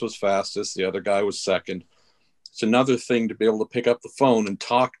driver X was fastest, the other guy was second. It's another thing to be able to pick up the phone and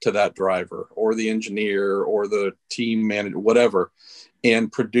talk to that driver or the engineer or the team manager, whatever,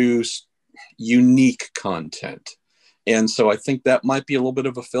 and produce unique content. And so I think that might be a little bit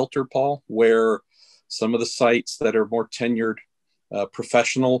of a filter, Paul, where some of the sites that are more tenured,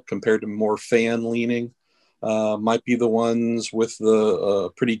 professional compared to more fan leaning, might be the ones with the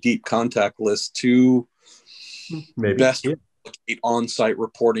pretty deep contact list to best replicate on-site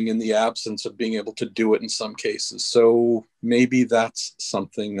reporting in the absence of being able to do it in some cases. So maybe that's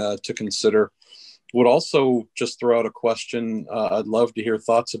something to consider. Would also just throw out a question I'd love to hear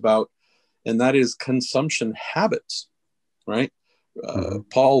thoughts about, and that is consumption habits, right?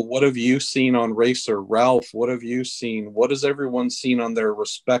 Paul, what have you seen on Racer? Ralph, what have you seen? What has everyone seen on their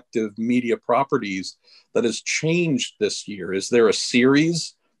respective media properties that has changed this year? Is there a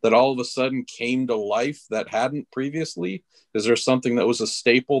series that all of a sudden came to life that hadn't previously? Is there something that was a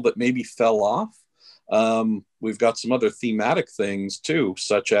staple that maybe fell off? We've got some other thematic things too,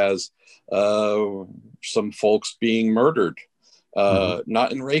 such as some folks being murdered,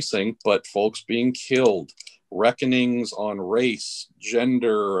 not in racing, but folks being killed. Reckonings on race,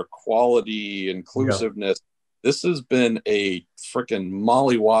 gender, equality, inclusiveness. This has been a freaking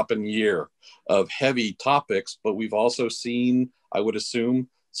molly-whopping year of heavy topics, but we've also seen, I would assume,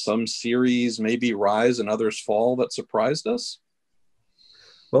 some series maybe rise and others fall that surprised us.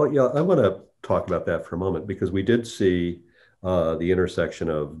 Well, yeah, I want to talk about that for a moment because we did see the intersection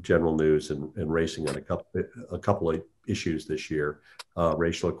of general news and racing on a couple of issues this year.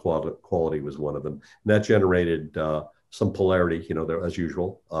 Racial equality was one of them. And that generated some polarity, as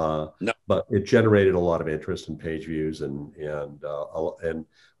usual. But it generated a lot of interest and page views, and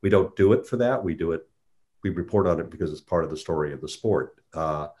we don't do it for that. We report on it because it's part of the story of the sport.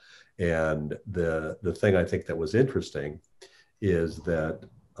 And the thing I think that was interesting is that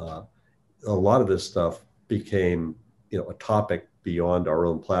a lot of this stuff became, a topic beyond our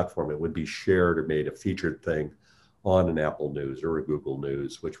own platform. It would be shared or made a featured thing on an Apple News or a Google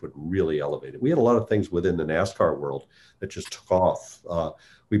News, which would really elevate it. We had a lot of things within the NASCAR world that just took off.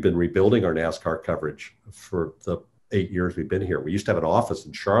 We've been rebuilding our NASCAR coverage for the 8 years we've been here. We used to have an office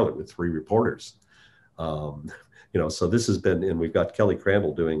in Charlotte with 3 reporters. So this has been, and we've got Kelly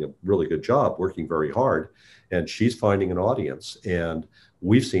Crandall doing a really good job, working very hard, and she's finding an audience. And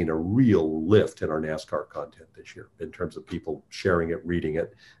we've seen a real lift in our NASCAR content this year in terms of people sharing it, reading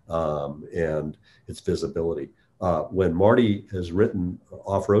it, and its visibility. When Marty has written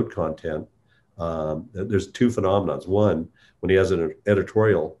off-road content, there's 2 phenomenons. One, when he has an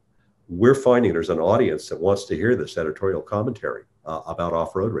editorial, we're finding there's an audience that wants to hear this editorial commentary about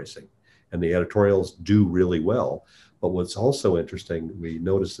off-road racing. And the editorials do really well. But what's also interesting, we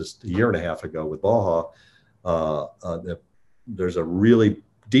noticed this a year and a half ago with Baja, that there's a really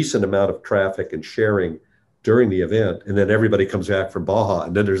decent amount of traffic and sharing during the event. And then everybody comes back from Baja,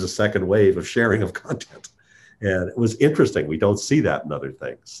 and then there's a second wave of sharing of content. And it was interesting. We don't see that in other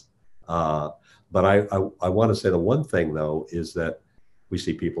things. But I want to say the one thing, though, is that we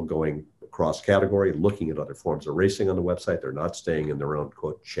see people going cross category, looking at other forms of racing on the website. They're not staying in their own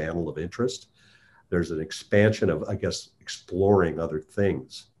quote channel of interest. There's an expansion of, I guess, exploring other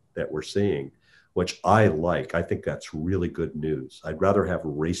things that we're seeing, which I like. I think that's really good news. I'd rather have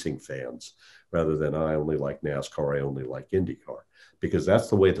racing fans rather than I only like NASCAR, I only like IndyCar, because that's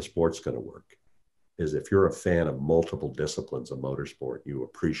the way the sport's going to work. Is if you're a fan of multiple disciplines of motorsport, you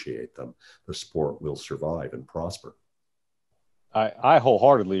appreciate them, the sport will survive and prosper. I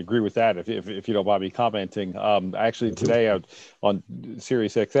wholeheartedly agree with that. If you don't mind me commenting, actually today on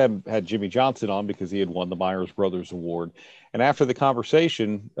Sirius XM had Jimmy Johnson on because he had won the Myers Brothers Award, and after the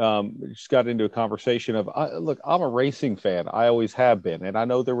conversation, just got into a conversation of, look, I'm a racing fan. I always have been, and I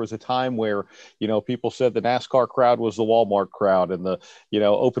know there was a time where people said the NASCAR crowd was the Walmart crowd, and the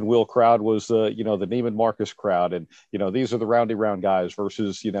open wheel crowd was the Neiman Marcus crowd, and these are the roundy round guys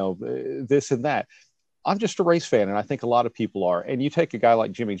versus this and that. I'm just a race fan, and I think a lot of people are. And you take a guy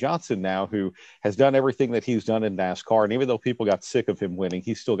like Jimmy Johnson now, who has done everything that he's done in NASCAR, and even though people got sick of him winning,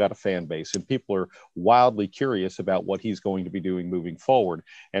 he's still got a fan base, and people are wildly curious about what he's going to be doing moving forward,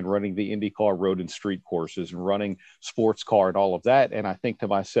 and running the IndyCar road and street courses and running sports car and all of that. And I think to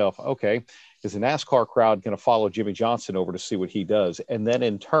myself, okay, is the NASCAR crowd going to follow Jimmy Johnson over to see what he does? And then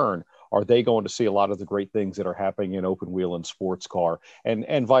in turn, are they going to see a lot of the great things that are happening in open wheel and sports car,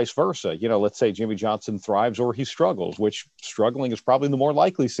 and vice versa? Let's say Jimmy Johnson thrives or he struggles, which struggling is probably the more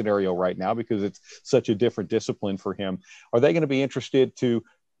likely scenario right now because it's such a different discipline for him. Are they going to be interested to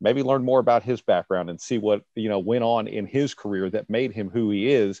maybe learn more about his background and see what, went on in his career that made him who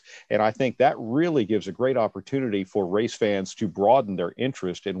he is? And I think that really gives a great opportunity for race fans to broaden their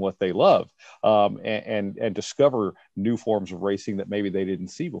interest in what they love, and discover new forms of racing that maybe they didn't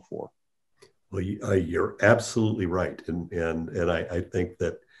see before. Well, you're absolutely right. And I think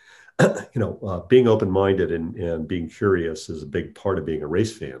that, being open-minded and being curious is a big part of being a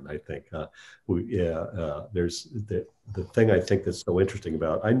race fan. I think there's the thing I think that's so interesting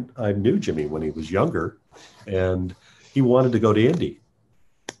about, I knew Jimmy when he was younger, and he wanted to go to Indy.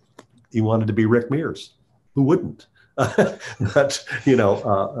 He wanted to be Rick Mears. Who wouldn't? But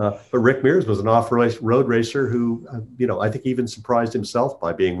Rick Mears was an off-road racer who, I think even surprised himself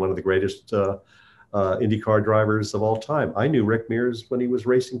by being one of the greatest IndyCar drivers of all time. I knew Rick Mears when he was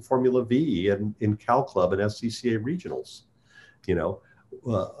racing Formula V in Cal Club and SCCA regionals.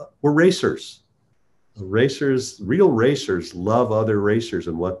 We're racers. Real racers love other racers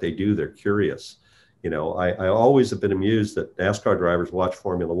and what they do. They're curious. I always have been amused that NASCAR drivers watch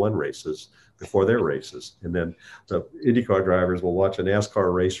Formula One races before their races, and then the IndyCar drivers will watch a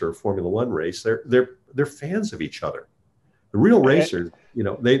NASCAR race or a Formula One race. They're fans of each other. The real racers,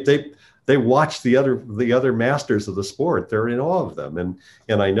 they watch the other masters of the sport. They're in awe of them,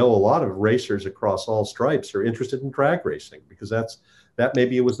 and I know a lot of racers across all stripes are interested in drag racing because that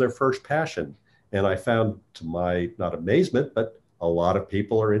maybe it was their first passion. And I found, to my not amazement, but a lot of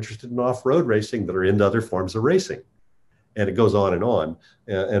people are interested in off-road racing that are into other forms of racing. And it goes on.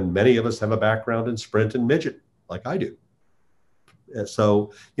 And many of us have a background in sprint and midget, like I do. And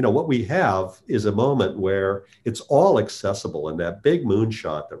so, what we have is a moment where it's all accessible. And that big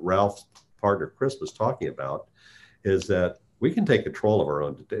moonshot that Ralph's partner, Chris, was talking about is that we can take control of our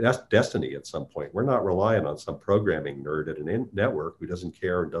own destiny at some point. We're not relying on some programming nerd at a network who doesn't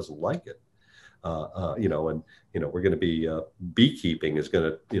care and doesn't like it. We're going to be beekeeping is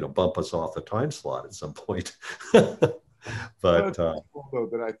going to, bump us off the time slot at some point. But though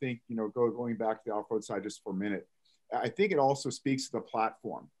that I think, going back to the off-road side just for a minute, I think it also speaks to the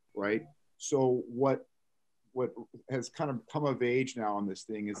platform, right? So what has kind of come of age now on this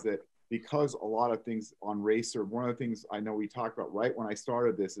thing is that because a lot of things on Racer, one of the things I know we talked about right when I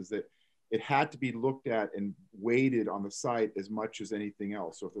started this is that it had to be looked at and weighted on the site as much as anything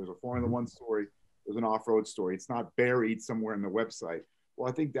else. So if there's a Formula One story, there's an off-road story. It's not buried somewhere in the website. Well,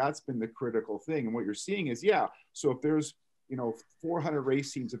 I think that's been the critical thing. And what you're seeing is, so if there's, 400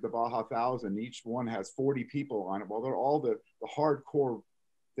 race teams at the Baja 1000, each one has 40 people on it. Well, they're all the hardcore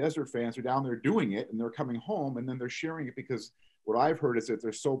desert fans are down there doing it, and they're coming home, and then they're sharing it because what I've heard is that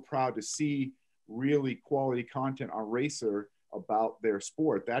they're so proud to see really quality content on Racer about their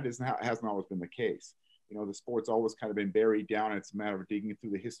sport. That hasn't always been the case. The sport's always kind of been buried down. It's a matter of digging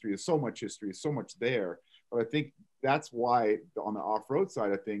through the history. There's so much history, there's so much there. But I think that's why on the off-road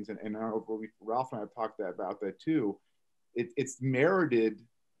side of things, and I know Ralph and I have talked about that too, it's merited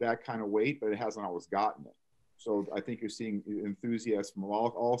that kind of weight, but it hasn't always gotten it. So I think you're seeing enthusiasts from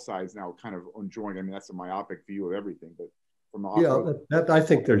all sides now kind of enjoying. I mean, that's a myopic view of everything, but from the I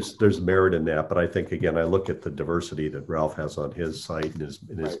think there's merit in that. But I think, again, I look at the diversity that Ralph has on his site and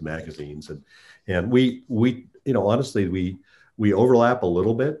in his magazines, and we honestly, we we overlap a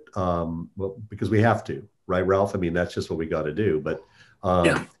little bit, because we have to, right, Ralph? I mean, that's just what we got to do. But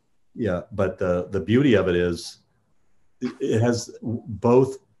but the beauty of it is it has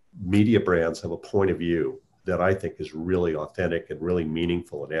both media brands have a point of view that I think is really authentic and really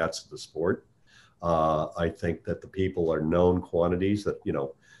meaningful and adds to the sport. I think that the people are known quantities that,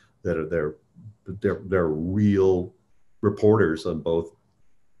 that are they're real reporters on both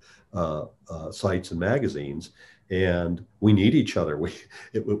sites and magazines, and we need each other.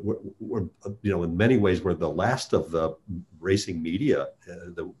 We're in many ways, we're the last of the racing media.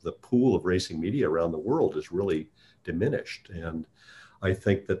 The pool of racing media around the world is really diminished, and I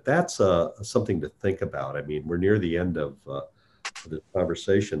think that that's something to think about. I mean, we're near the end of the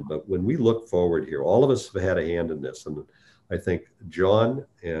conversation, but when we look forward here, all of us have had a hand in this, and I think John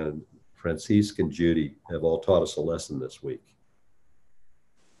and Francisque and Judy have all taught us a lesson this week.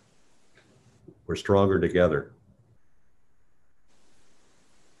 We're stronger together.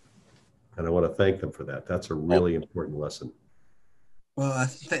 And I want to thank them for that. That's a really important lesson. Well,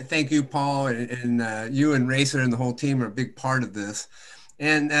 thank you, Paul, and you and Racer and the whole team are a big part of this.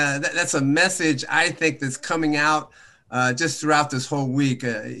 And that's a message I think that's coming out just throughout this whole week.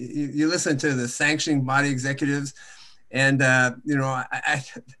 You listen to the sanctioning body executives, and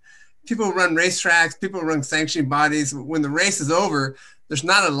people run racetracks, people run sanctioning bodies. When the race is over, there's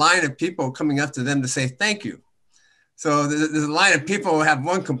not a line of people coming up to them to say thank you. So there's a line of people who have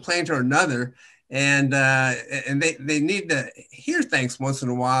one complaint or another, and they need to hear thanks once in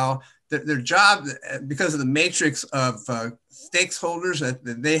a while. Their job, because of the matrix of stakeholders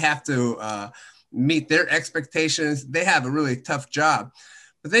that they have to meet their expectations, they have a really tough job.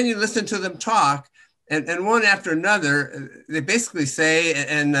 But then you listen to them talk, and one after another, they basically say,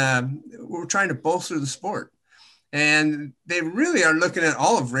 and we're trying to bolster the sport. And they really are looking at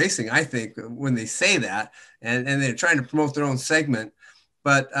all of racing, I think, when they say that, and they're trying to promote their own segment.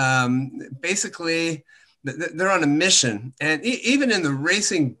 But basically, they're on a mission. And even in the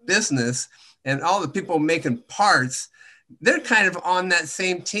racing business and all the people making parts, they're kind of on that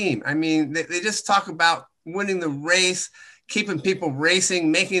same team. I mean, they just talk about winning the race, keeping people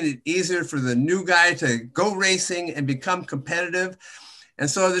racing, making it easier for the new guy to go racing and become competitive. And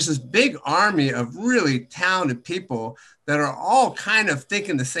so there's this big army of really talented people that are all kind of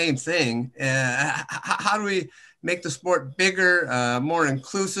thinking the same thing. How do we make the sport bigger, more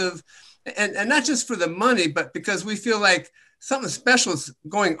inclusive? And not just for the money, but because we feel like something special is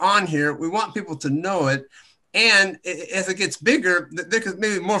going on here. We want people to know it. And as it gets bigger, there's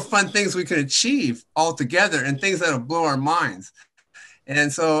maybe more fun things we can achieve all together and things that'll blow our minds.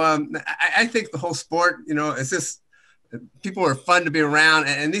 And so I think the whole sport, it's just, people are fun to be around,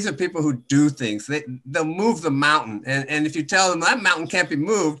 and these are people who do things. They'll move the mountain, and if you tell them that mountain can't be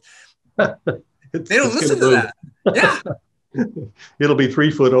moved, they don't listen to that. Yeah, it'll be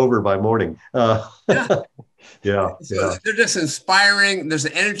 3 foot over by morning. Yeah. So they're just inspiring. There's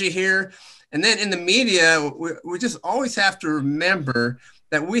an energy here, and then in the media, we just always have to remember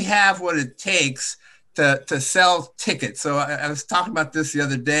that we have what it takes to sell tickets. So I was talking about this the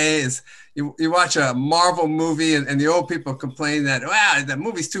other day. Is you watch a Marvel movie and the old people complain that, wow, the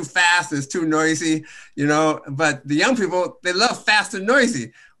movie's too fast, it's too noisy, but the young people, they love fast and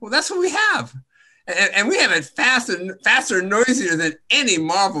noisy. Well, that's what we have. And we have it faster and noisier than any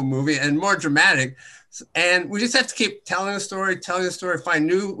Marvel movie and more dramatic. And we just have to keep telling the story, find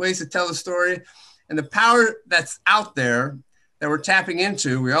new ways to tell the story. And the power that's out there that we're tapping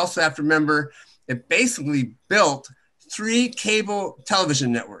into, we also have to remember it basically built 3 cable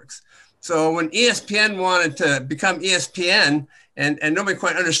television networks. So when ESPN wanted to become ESPN and nobody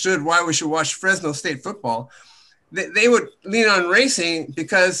quite understood why we should watch Fresno State football, they would lean on racing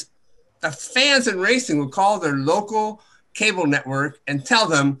because the fans in racing would call their local cable network and tell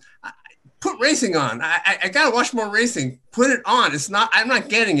them, put racing on. I got to watch more racing. Put it on. I'm not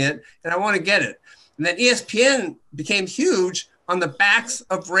getting it, and I want to get it. And then ESPN became huge on the backs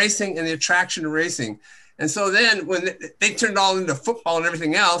of racing and the attraction of racing. And so then when they turned all into football and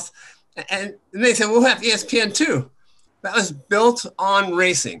everything else, and they said, we'll have ESPN too. That was built on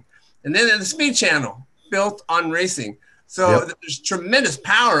racing. And then the Speed Channel, built on racing. So there's tremendous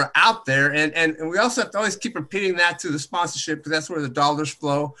power out there. And we also have to always keep repeating that to the sponsorship, because that's where the dollars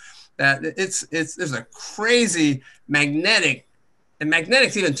flow. That there's a crazy magnetic, and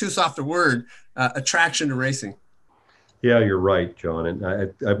magnetic's even too soft a word, attraction to racing. Yeah, you're right, John. And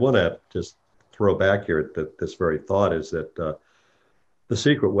I want to just throw back here at this very thought is that the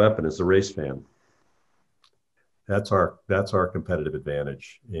secret weapon is the race fan. That's our competitive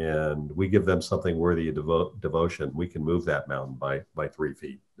advantage, and we give them something worthy of devotion. We can move that mountain by 3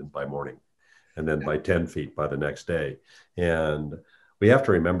 feet by morning, and then by 10 feet by the next day. And we have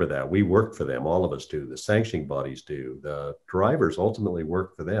to remember that we work for them. All of us do. The sanctioning bodies do. The drivers ultimately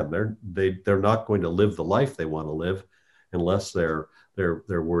work for them. They're not going to live the life they want to live unless they're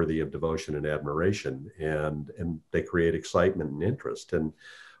worthy of devotion and admiration, and they create excitement and interest. And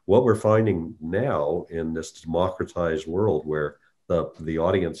what we're finding now in this democratized world where the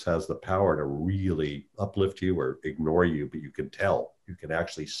audience has the power to really uplift you or ignore you, but you can tell, you can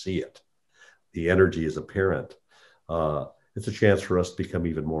actually see it. The energy is apparent. It's a chance for us to become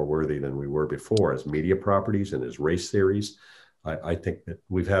even more worthy than we were before as media properties and as race theories. I think that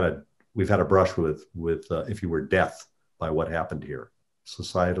we've had a brush with if you were death by what happened here,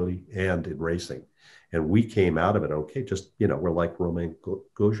 societally and in racing. And we came out of it okay. Just, we're like Romain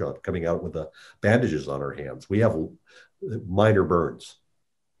Grosjean coming out with the bandages on our hands. We have minor burns.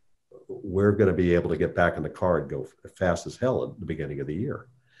 We're going to be able to get back in the car and go fast as hell at the beginning of the year.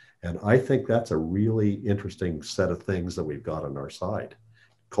 And I think that's a really interesting set of things that we've got on our side,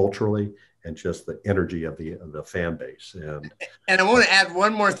 culturally, and just the energy of the fan base. And I want to add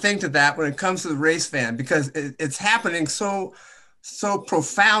one more thing to that when it comes to the race fan, because it's happening so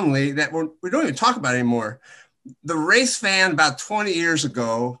profoundly that we don't even talk about it anymore. The race fan about 20 years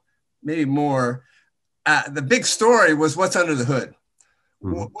ago, maybe more, the big story was what's under the hood.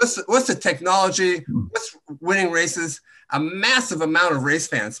 Mm-hmm. What's the technology? What's winning races? A massive amount of race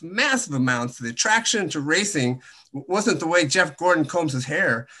fans, massive amounts. The attraction to racing wasn't the way Jeff Gordon combs his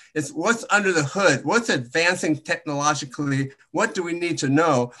hair. It's what's under the hood. What's advancing technologically? What do we need to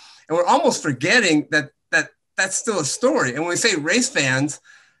know? And we're almost forgetting that that's still a story. And when we say race fans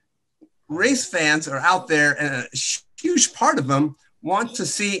are out there, and a huge part of them want to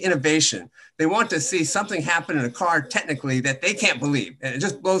see innovation. They want to see something happen in a car technically that they can't believe, and it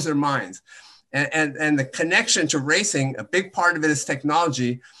just blows their minds. And the connection to racing, a big part of it is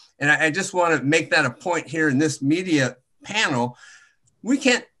technology. And I just want to make that a point here in this media panel. We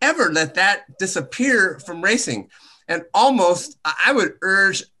can't ever let that disappear from racing. And almost, I would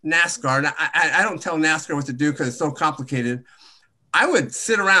urge NASCAR, and I don't tell NASCAR what to do because it's so complicated. I would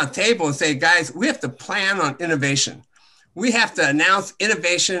sit around a table and say, guys, we have to plan on innovation. We have to announce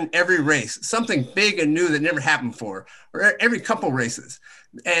innovation every race, something big and new that never happened before, or every couple races.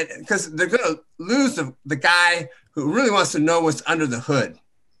 And because they're going to lose the guy who really wants to know what's under the hood.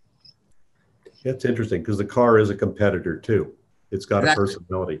 It's interesting because the car is a competitor too. It's got a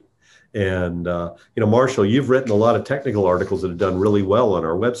personality. And, Marshall, you've written a lot of technical articles that have done really well on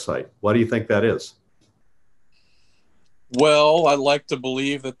our website. Why do you think that is? Well, I like to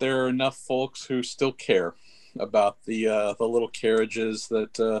believe that there are enough folks who still care about the little carriages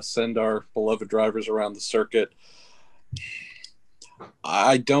that send our beloved drivers around the circuit.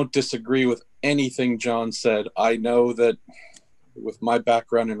 I don't disagree with anything John said. I know that with my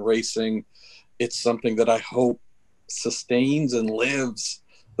background in racing, it's something that I hope sustains and lives,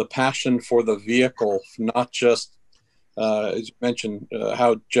 the passion for the vehicle, not just, as you mentioned,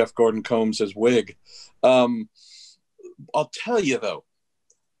 how Jeff Gordon combs his wig. I'll tell you, though,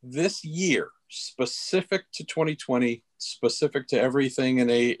 this year, specific to 2020, specific to everything in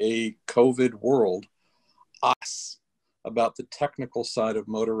a COVID world, us about the technical side of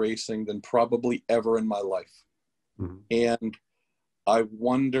motor racing than probably ever in my life. Mm-hmm. And I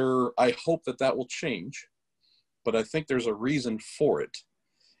hope that will change, but I think there's a reason for it.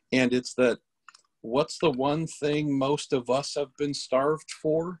 And it's that what's the one thing most of us have been starved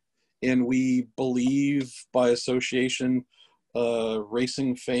for? And we believe by association,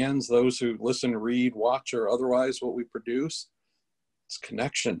 racing fans, those who listen, read, watch, or otherwise what we produce, it's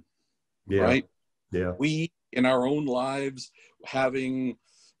connection, right? Yeah. We, in our own lives, having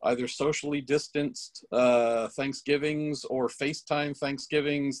either socially distanced Thanksgivings or FaceTime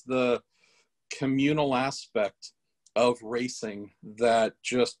Thanksgivings, the communal aspect of racing that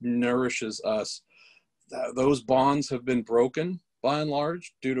just nourishes us. Those bonds have been broken by and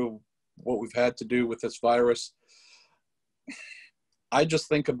large due to what we've had to do with this virus. I just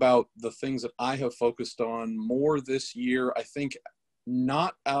think about the things that I have focused on more this year. I think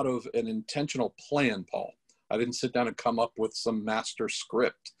not out of an intentional plan, Paul. I didn't sit down and come up with some master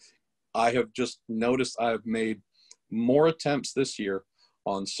script. I have just noticed I've made more attempts this year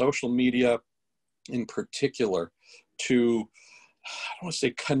on social media in particular to, I don't want to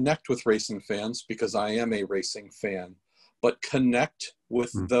say connect with racing fans because I am a racing fan, but connect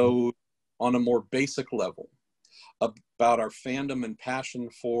with those on a more basic level about our fandom and passion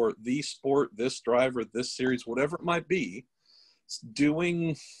for the sport, this driver, this series, whatever it might be. It's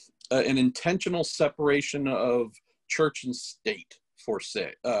doing an intentional separation of church and state per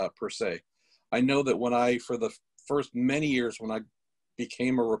se. I know that when for the first many years when I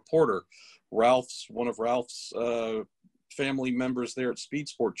became a reporter. One of Ralph's family members there at Speed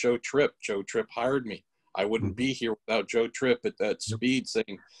Sport, Joe Tripp hired me. I wouldn't be here without Joe Tripp at Speed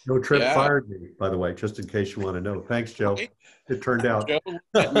saying, Joe Tripp fired me, by the way, just in case you want to know. Thanks, Joe. It turned out. Joe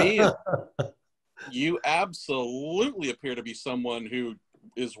looked at me and, you absolutely appear to be someone who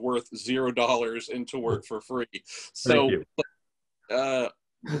is worth $0 and to work for free. So,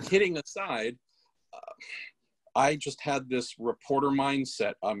 kidding aside, I just had this reporter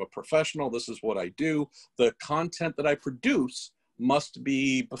mindset. I'm a professional. This is what I do. The content that I produce must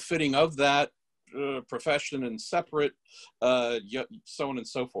be befitting of that profession and separate, so on and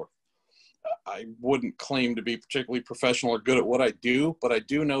so forth. I wouldn't claim to be particularly professional or good at what I do, but I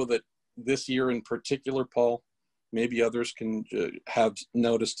do know that this year in particular, Paul, maybe others can have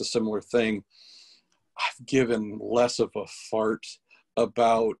noticed a similar thing. I've given less of a fart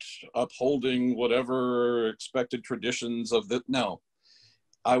about upholding whatever expected traditions of the. No,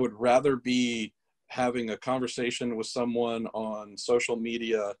 I would rather be having a conversation with someone on social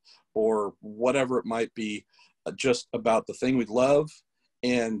media or whatever it might be, just about the thing we love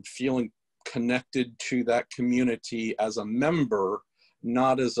and feeling connected to that community as a member,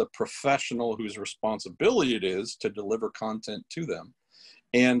 not as a professional whose responsibility it is to deliver content to them.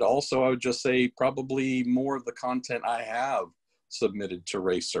 And also, I would just say probably more of the content I have submitted to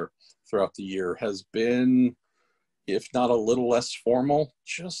Racer throughout the year has been, if not a little less formal,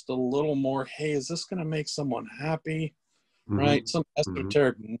 just a little more, hey, is this going to make someone happy? Mm-hmm. Right? Some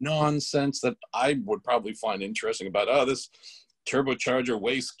esoteric nonsense that I would probably find interesting about, this turbocharger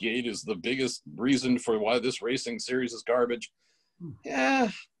wastegate is the biggest reason for why this racing series is garbage. Yeah,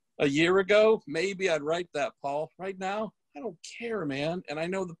 a year ago, maybe I'd write that, Paul. Right now, I don't care, man. And I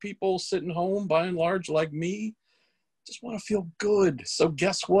know the people sitting home, by and large, like me, just want to feel good. So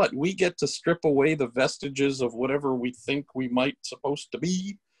guess what? We get to strip away the vestiges of whatever we think we might supposed to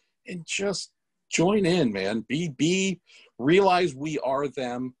be and just join in, man. Realize we are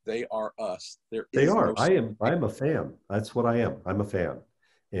them. They are us. They are. I'm a fan. That's what I am. I'm a fan.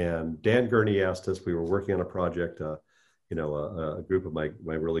 And Dan Gurney asked us, we were working on a project, a group of my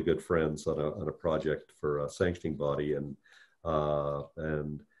really good friends on a project for a sanctioning body, and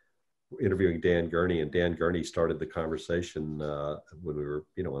interviewing Dan Gurney, and Dan Gurney started the conversation when we were,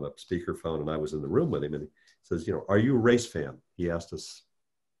 on a speakerphone, and I was in the room with him, and he says, are you a race fan? He asked us,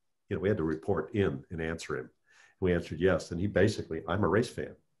 we had to report in and answer him. We answered yes, and he basically, I'm a race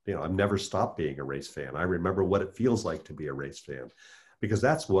fan. I've never stopped being a race fan. I remember what it feels like to be a race fan, because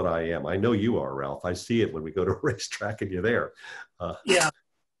that's what I am. I know you are, Ralph. I see it when we go to a racetrack and you're there. Yeah,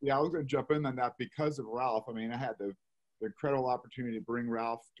 I was going to jump in on that because of Ralph. I mean, I had the incredible opportunity to bring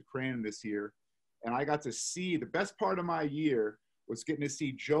Ralph to Crandon this year. And I got to see, the best part of my year was getting to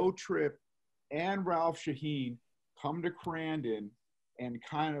see Joe Tripp and Ralph Sheheen come to Crandon and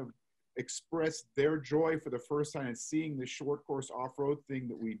kind of express their joy for the first time and seeing the short course off-road thing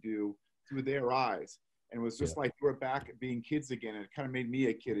that we do through their eyes. And it was just like we're back at being kids again. And it kind of made me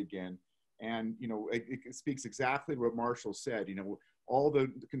a kid again. And, it speaks exactly what Marshall said. All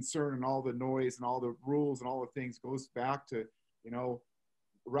the concern and all the noise and all the rules and all the things goes back to,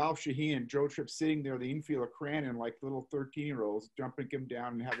 Ralph Sheheen and Joe Tripp sitting there, the infield of Crandon, like little 13-year-olds, jumping him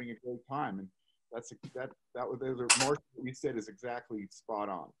down and having a great time. And that's what Marshall we said is exactly spot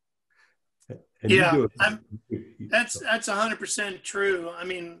on. Yeah, that's 100% true. I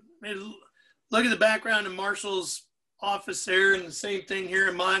mean, look at the background of Marshall's office there, and the same thing here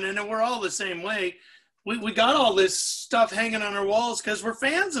in mine, and we're all the same way. We got all this stuff hanging on our walls because we're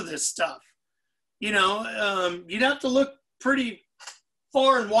fans of this stuff. You'd have to look pretty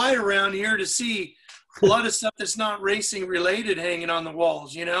far and wide around here to see a lot of stuff that's not racing related hanging on the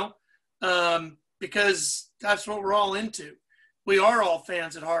walls, because that's what we're all into. We are all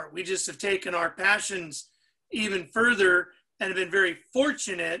fans at heart. We just have taken our passions even further and have been very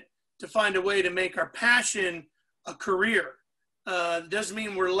fortunate to find a way to make our passion a career. It doesn't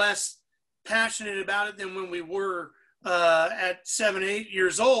mean we're less passionate about it than when we were at 7, 8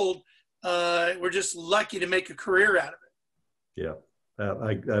 years old. We're just lucky to make a career out of it. Yeah,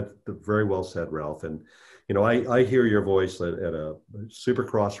 that's very well said, Ralph. And, I hear your voice at a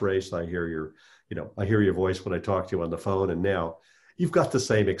Supercross race. I hear your voice when I talk to you on the phone. And now you've got the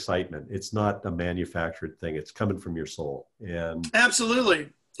same excitement. It's not a manufactured thing. It's coming from your soul. And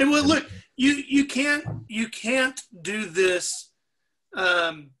absolutely. And well, look, you can't do this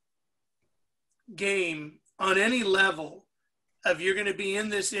game on any level of you're going to be in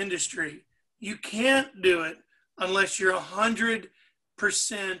this industry. You can't do it unless you're 100%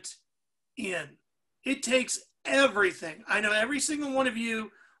 in. It takes everything. I know every single one of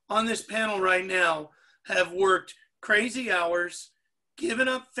you on this panel right now have worked crazy hours given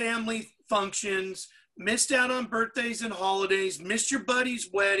up family functions, missed out on birthdays and holidays, missed your buddy's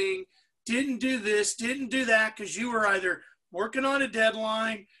wedding, didn't do this, didn't do that because you were either working on a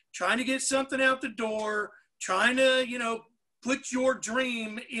deadline, trying to get something out the door, trying to, put your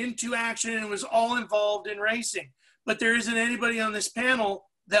dream into action, and it was all involved in racing. But there isn't anybody on this panel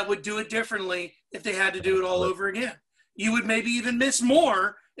that would do it differently if they had to do it all over again. You would maybe even miss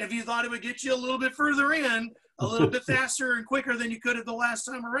more if you thought it would get you a little bit further in, a little bit faster and quicker than you could have the last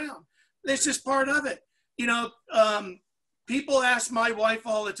time around. It's just part of it. People ask my wife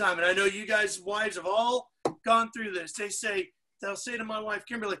all the time, and I know you guys' wives have all gone through this. They'll say to my wife,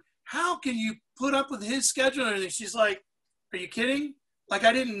 Kimberly, how can you put up with his schedule and everything? She's like, are you kidding? Like,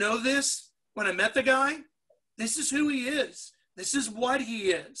 I didn't know this when I met the guy. This is who he is. This is what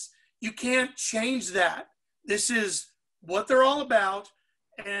he is. You can't change that. This is what they're all about,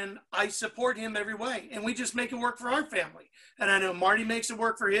 and I support him every way. And we just make it work for our family. And I know Marty makes it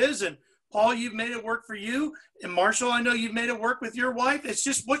work for his, and Paul, you've made it work for you. And Marshall, I know you've made it work with your wife. It's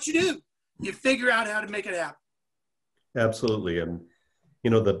just what you do. You figure out how to make it happen. Absolutely. And,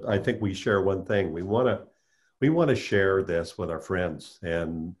 I think we share one thing. We want to share this with our friends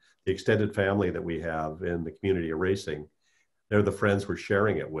and the extended family that we have in the community of racing. They're the friends we're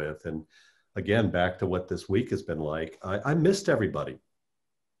sharing it with. And again, back to what this week has been like, I missed everybody.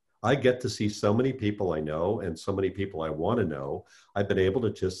 I get to see so many people I know and so many people I want to know. I've been able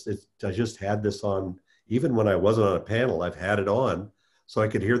to I just had this on, even when I wasn't on a panel, I've had it on so I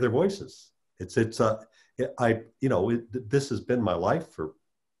could hear their voices. This has been my life for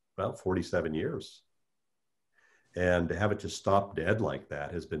about 47 years. And to have it just stop dead like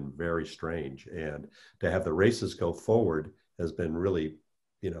that has been very strange. And to have the races go forward has been really,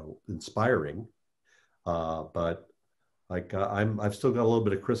 inspiring. But I've still got a little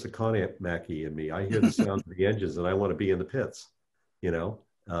bit of Chris Mackie in me. I hear the sound of the engines and I want to be in the pits, and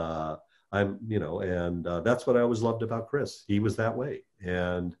that's what I always loved about Chris. He was that way.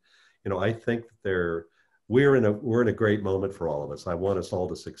 And, I think that we're in a great moment for all of us. I want us all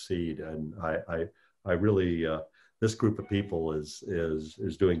to succeed. And I really, this group of people is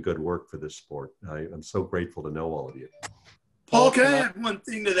doing good work for this sport. I'm so grateful to know all of you. Paul, can I add one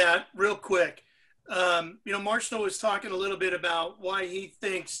thing to that real quick? Marshall was talking a little bit about why he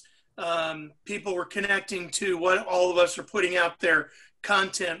thinks people were connecting to what all of us are putting out there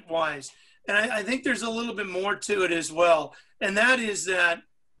content-wise. And I think there's a little bit more to it as well. And that is that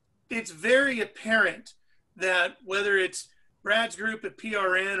it's very apparent that whether it's Brad's group at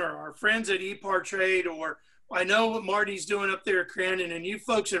PRN or our friends at ePar Trade, or I know what Marty's doing up there at Crandon and you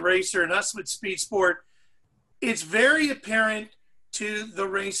folks at Racer and us with Speed Sport, it's very apparent to the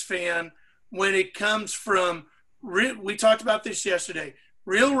race fan when it comes from, we talked about this yesterday,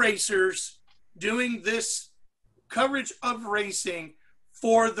 real racers doing this coverage of racing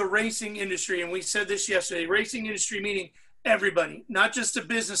for the racing industry. And we said this yesterday, racing industry meaning everybody, not just the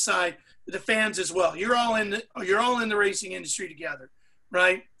business side, but the fans as well. You're all in the racing industry together,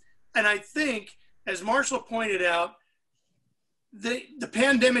 right? And I think, as Marshall pointed out, the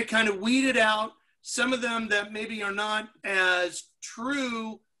pandemic kind of weeded out some of them that maybe are not as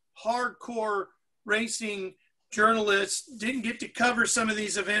true hardcore racing journalists, didn't get to cover some of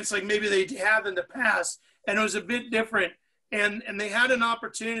these events like maybe they have in the past, and it was a bit different. And they had an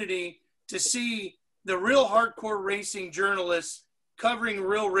opportunity to see the real hardcore racing journalists covering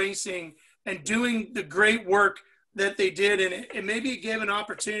real racing and doing the great work that they did. And maybe it gave an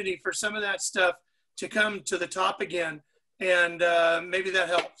opportunity for some of that stuff to come to the top again. And maybe that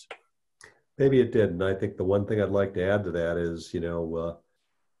helped. Maybe it did. And I think the one thing I'd like to add to that is,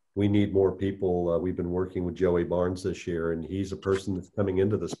 we need more people. We've been working with Joey Barnes this year, and he's a person that's coming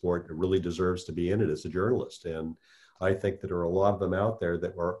into the sport that really deserves to be in it as a journalist. And I think that there are a lot of them out there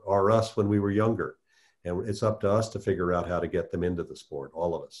that are us when we were younger. And it's up to us to figure out how to get them into the sport,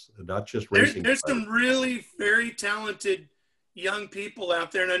 all of us, not just racing. There's some really very talented young people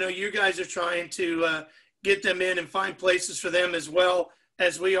out there. And I know you guys are trying to get them in and find places for them as well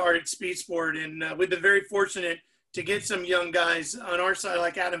as we are at Speed Sport. And we've been very fortunate to get some young guys on our side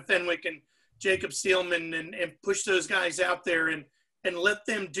like Adam Fenwick and Jacob Steelman and push those guys out there and let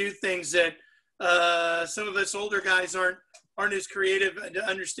them do things that some of us older guys aren't as creative and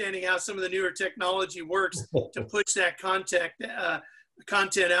understanding how some of the newer technology works to push that content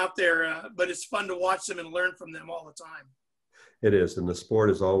out there. But it's fun to watch them and learn from them all the time. It is. And the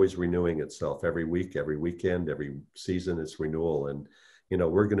sport is always renewing itself every week, every weekend, every season. It's renewal. And,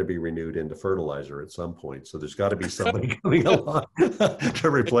 we're going to be renewed into fertilizer at some point. So there's got to be somebody coming along to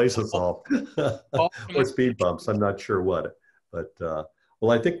replace us all. Or speed bumps. I'm not sure what. But,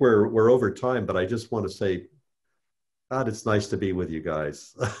 well, I think we're over time. But I just want to say, God, it's nice to be with you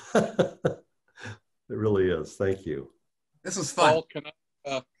guys. It really is. Thank you. This was fun.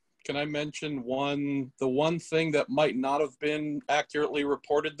 Paul, can I mention the one thing that might not have been accurately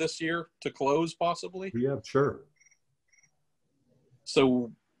reported this year to close possibly? Yeah, sure.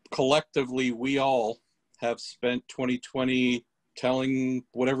 So collectively, we all have spent 2020 telling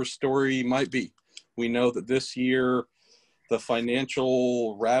whatever story might be. We know that this year, the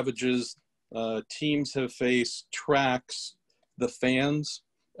financial ravages teams have faced, tracks, the fans,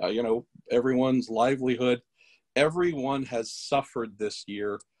 everyone's livelihood. Everyone has suffered this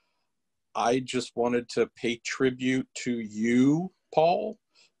year. I just wanted to pay tribute to you, Paul,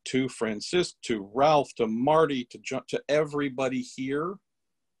 to Francisco, to Ralph, to Marty, to everybody here,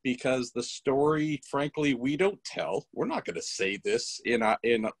 because the story, frankly, we don't tell. We're not going to say this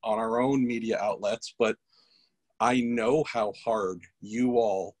on our own media outlets, but I know how hard you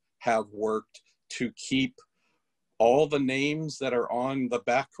all have worked to keep all the names that are on the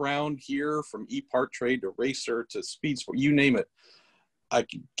background here, from ePartrade to Racer to Speed Sport, you name it. I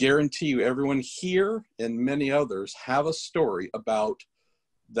can guarantee you everyone here and many others have a story about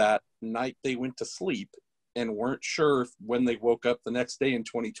that night they went to sleep and weren't sure when they woke up the next day in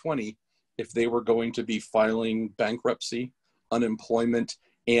 2020 if they were going to be filing bankruptcy, unemployment,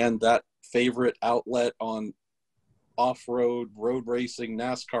 and that favorite outlet on off-road, road racing,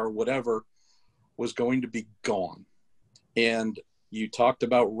 NASCAR, whatever, was going to be gone. And you talked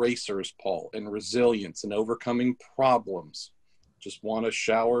about racers, Paul, and resilience and overcoming problems. Just want to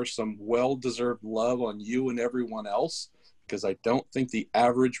shower some well-deserved love on you and everyone else, because I don't think the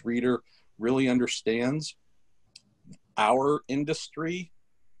average reader really understands our industry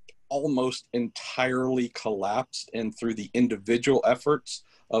almost entirely collapsed, and through the individual efforts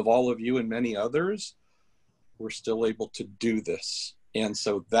of all of you and many others, we're still able to do this. And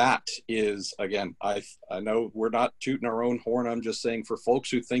so that is, again, I know we're not tooting our own horn. I'm just saying, for folks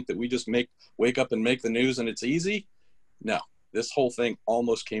who think that we just wake up and make the news and it's easy, no, this whole thing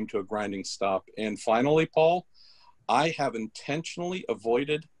almost came to a grinding stop. And finally, Paul, I have intentionally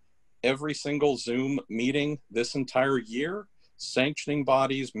avoided every single Zoom meeting this entire year, sanctioning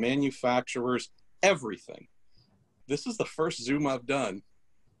bodies, manufacturers, everything. This is the first Zoom I've done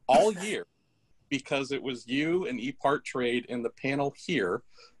all year, because it was you and ePartrade in the panel here,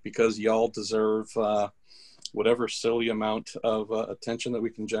 because y'all deserve whatever silly amount of attention that we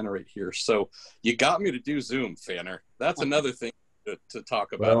can generate here. So you got me to do Zoom, Fanner. That's another thing to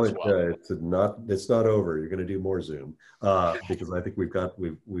talk about as well. It's not over. You're going to do more Zoom because I think we've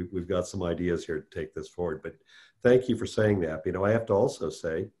got some ideas here to take this forward. But thank you for saying that. I have to also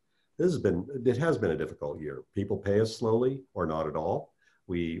say it has been a difficult year. People pay us slowly or not at all.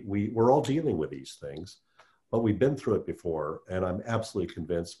 We're all dealing with these things, but we've been through it before, and I'm absolutely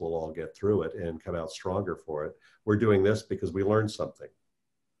convinced we'll all get through it and come out stronger for it. We're doing this because we learned something.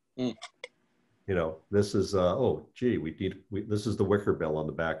 This is this is the wicker bill on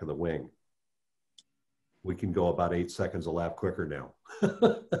the back of the wing. We can go about 8 seconds a lap quicker now.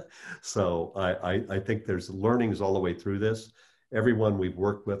 So I think there's learnings all the way through this. Everyone we've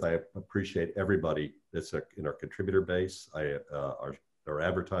worked with, I appreciate everybody that's in our contributor base. Our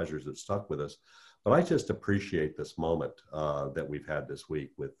advertisers that stuck with us, but I just appreciate this moment that we've had this week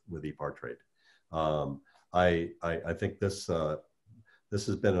with ePartrade. I think this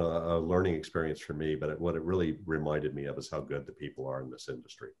has been a learning experience for me, but what it really reminded me of is how good the people are in this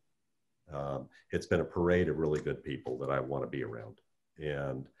industry. It's been a parade of really good people that I want to be around,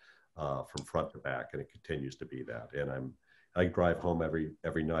 and from front to back, and it continues to be that. And I drive home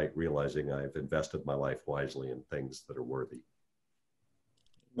every night realizing I've invested my life wisely in things that are worthy.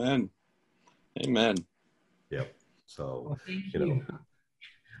 Amen. Amen. Yep. So, well, thank you.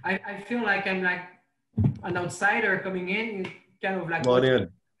 I feel like I'm like an outsider coming in, kind of like. Come on in.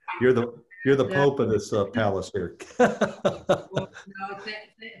 You're the Pope of this palace here. Well, no,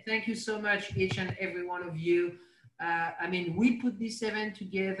 thank you so much, each and every one of you. We put this event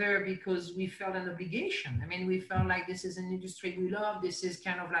together because we felt an obligation. We felt like this is an industry we love. This is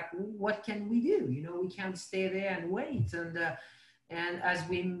kind of like, what can we do? We can't stay there and wait. And as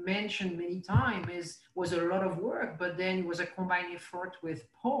we mentioned many times, was a lot of work, but then it was a combined effort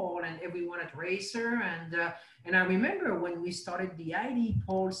with Paul and everyone at Racer. And I remember when we started the ID,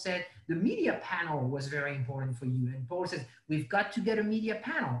 Paul said the media panel was very important for you. And Paul said, we've got to get a media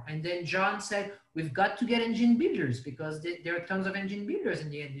panel. And then John said, we've got to get engine builders because there are tons of engine builders in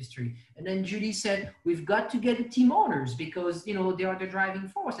the industry. And then Judy said, we've got to get the team owners because, they are the driving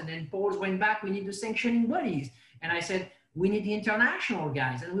force. And then Paul went back, we need the sanctioning bodies. And I said, we need the international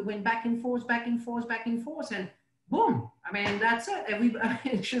guys. And we went back and forth. And boom. I mean, that's it.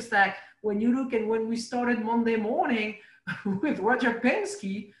 It's just like when you look at when we started Monday morning with Roger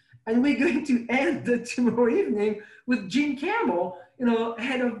Penske, and we're going to end tomorrow evening with Jim Campbell,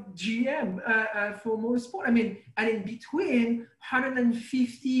 head of GM for motorsport. I mean, and in between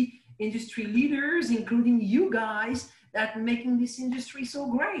 150 industry leaders, including you guys, that making this industry so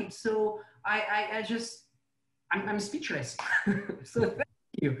great. So I'm speechless. So thank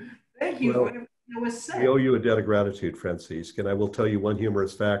you. Thank you for everything that was said. We owe you a debt of gratitude, Francisque. And I will tell you one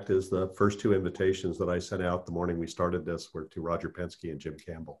humorous fact is the first two invitations that I sent out the morning we started this were to Roger Penske and Jim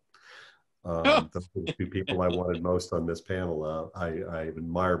Campbell. The two people I wanted most on this panel. I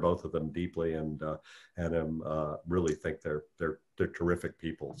admire both of them deeply and really think they're terrific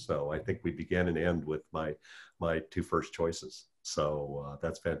people. So I think we begin and end with my two first choices. So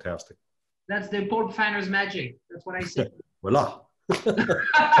that's fantastic. That's the Paul Fanner's magic. That's what I said. Voila.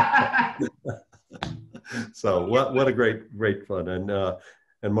 So what a great fun.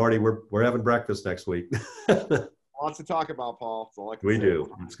 And Marty, we're having breakfast next week. Lots to talk about, Paul. We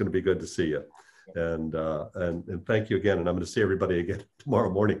do. It's going to be good to see you. And thank you again. And I'm going to see everybody again tomorrow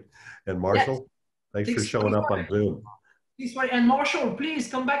morning. And Marshall, thanks for showing up on Zoom. And Marshall, please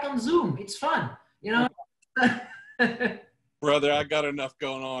come back on Zoom. It's fun. Brother, I got enough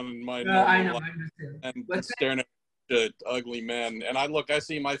going on in my I know. and staring at ugly men, and I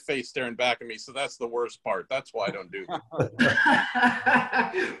see my face staring back at me, so that's the worst part. That's why I don't do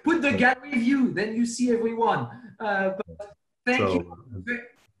that. Put the gallery view, then you see everyone. But thank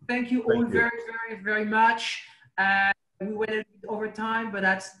you all very, very, very much. We went a bit over time, but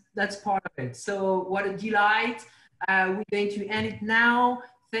that's part of it. So what a delight. We're going to end it now.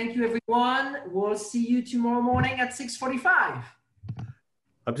 Thank you, everyone. We'll see you tomorrow morning at 6:45.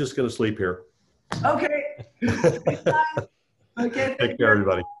 I'm just going to sleep here. Okay. Okay. Take care,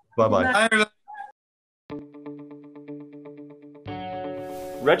 everybody. Bye-bye.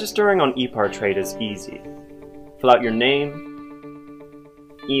 Registering on ePartrade is easy. Fill out your name,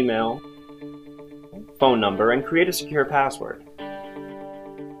 email, phone number, and create a secure password.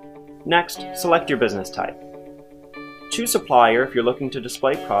 Next, select your business type. Choose supplier if you're looking to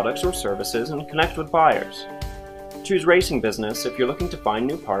display products or services and connect with buyers. Choose racing business if you're looking to find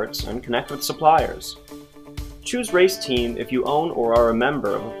new parts and connect with suppliers. Choose race team if you own or are a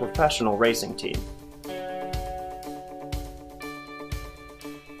member of a professional racing team.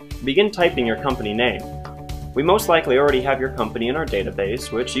 Begin typing your company name. We most likely already have your company in our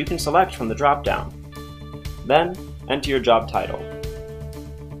database, which you can select from the drop-down. Then, enter your job title.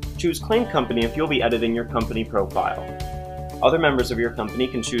 Choose Claim Company if you'll be editing your company profile. Other members of your company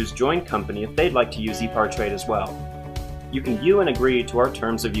can choose Join Company if they'd like to use ePartrade as well. You can view and agree to our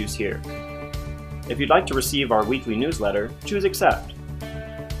terms of use here. If you'd like to receive our weekly newsletter, choose Accept.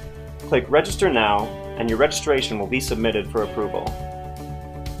 Click Register Now, and your registration will be submitted for approval.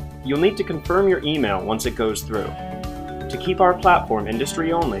 You'll need to confirm your email once it goes through. To keep our platform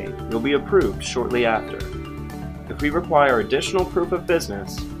industry only, you'll be approved shortly after. If we require additional proof of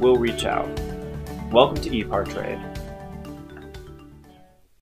business, we'll reach out. Welcome to ePartrade.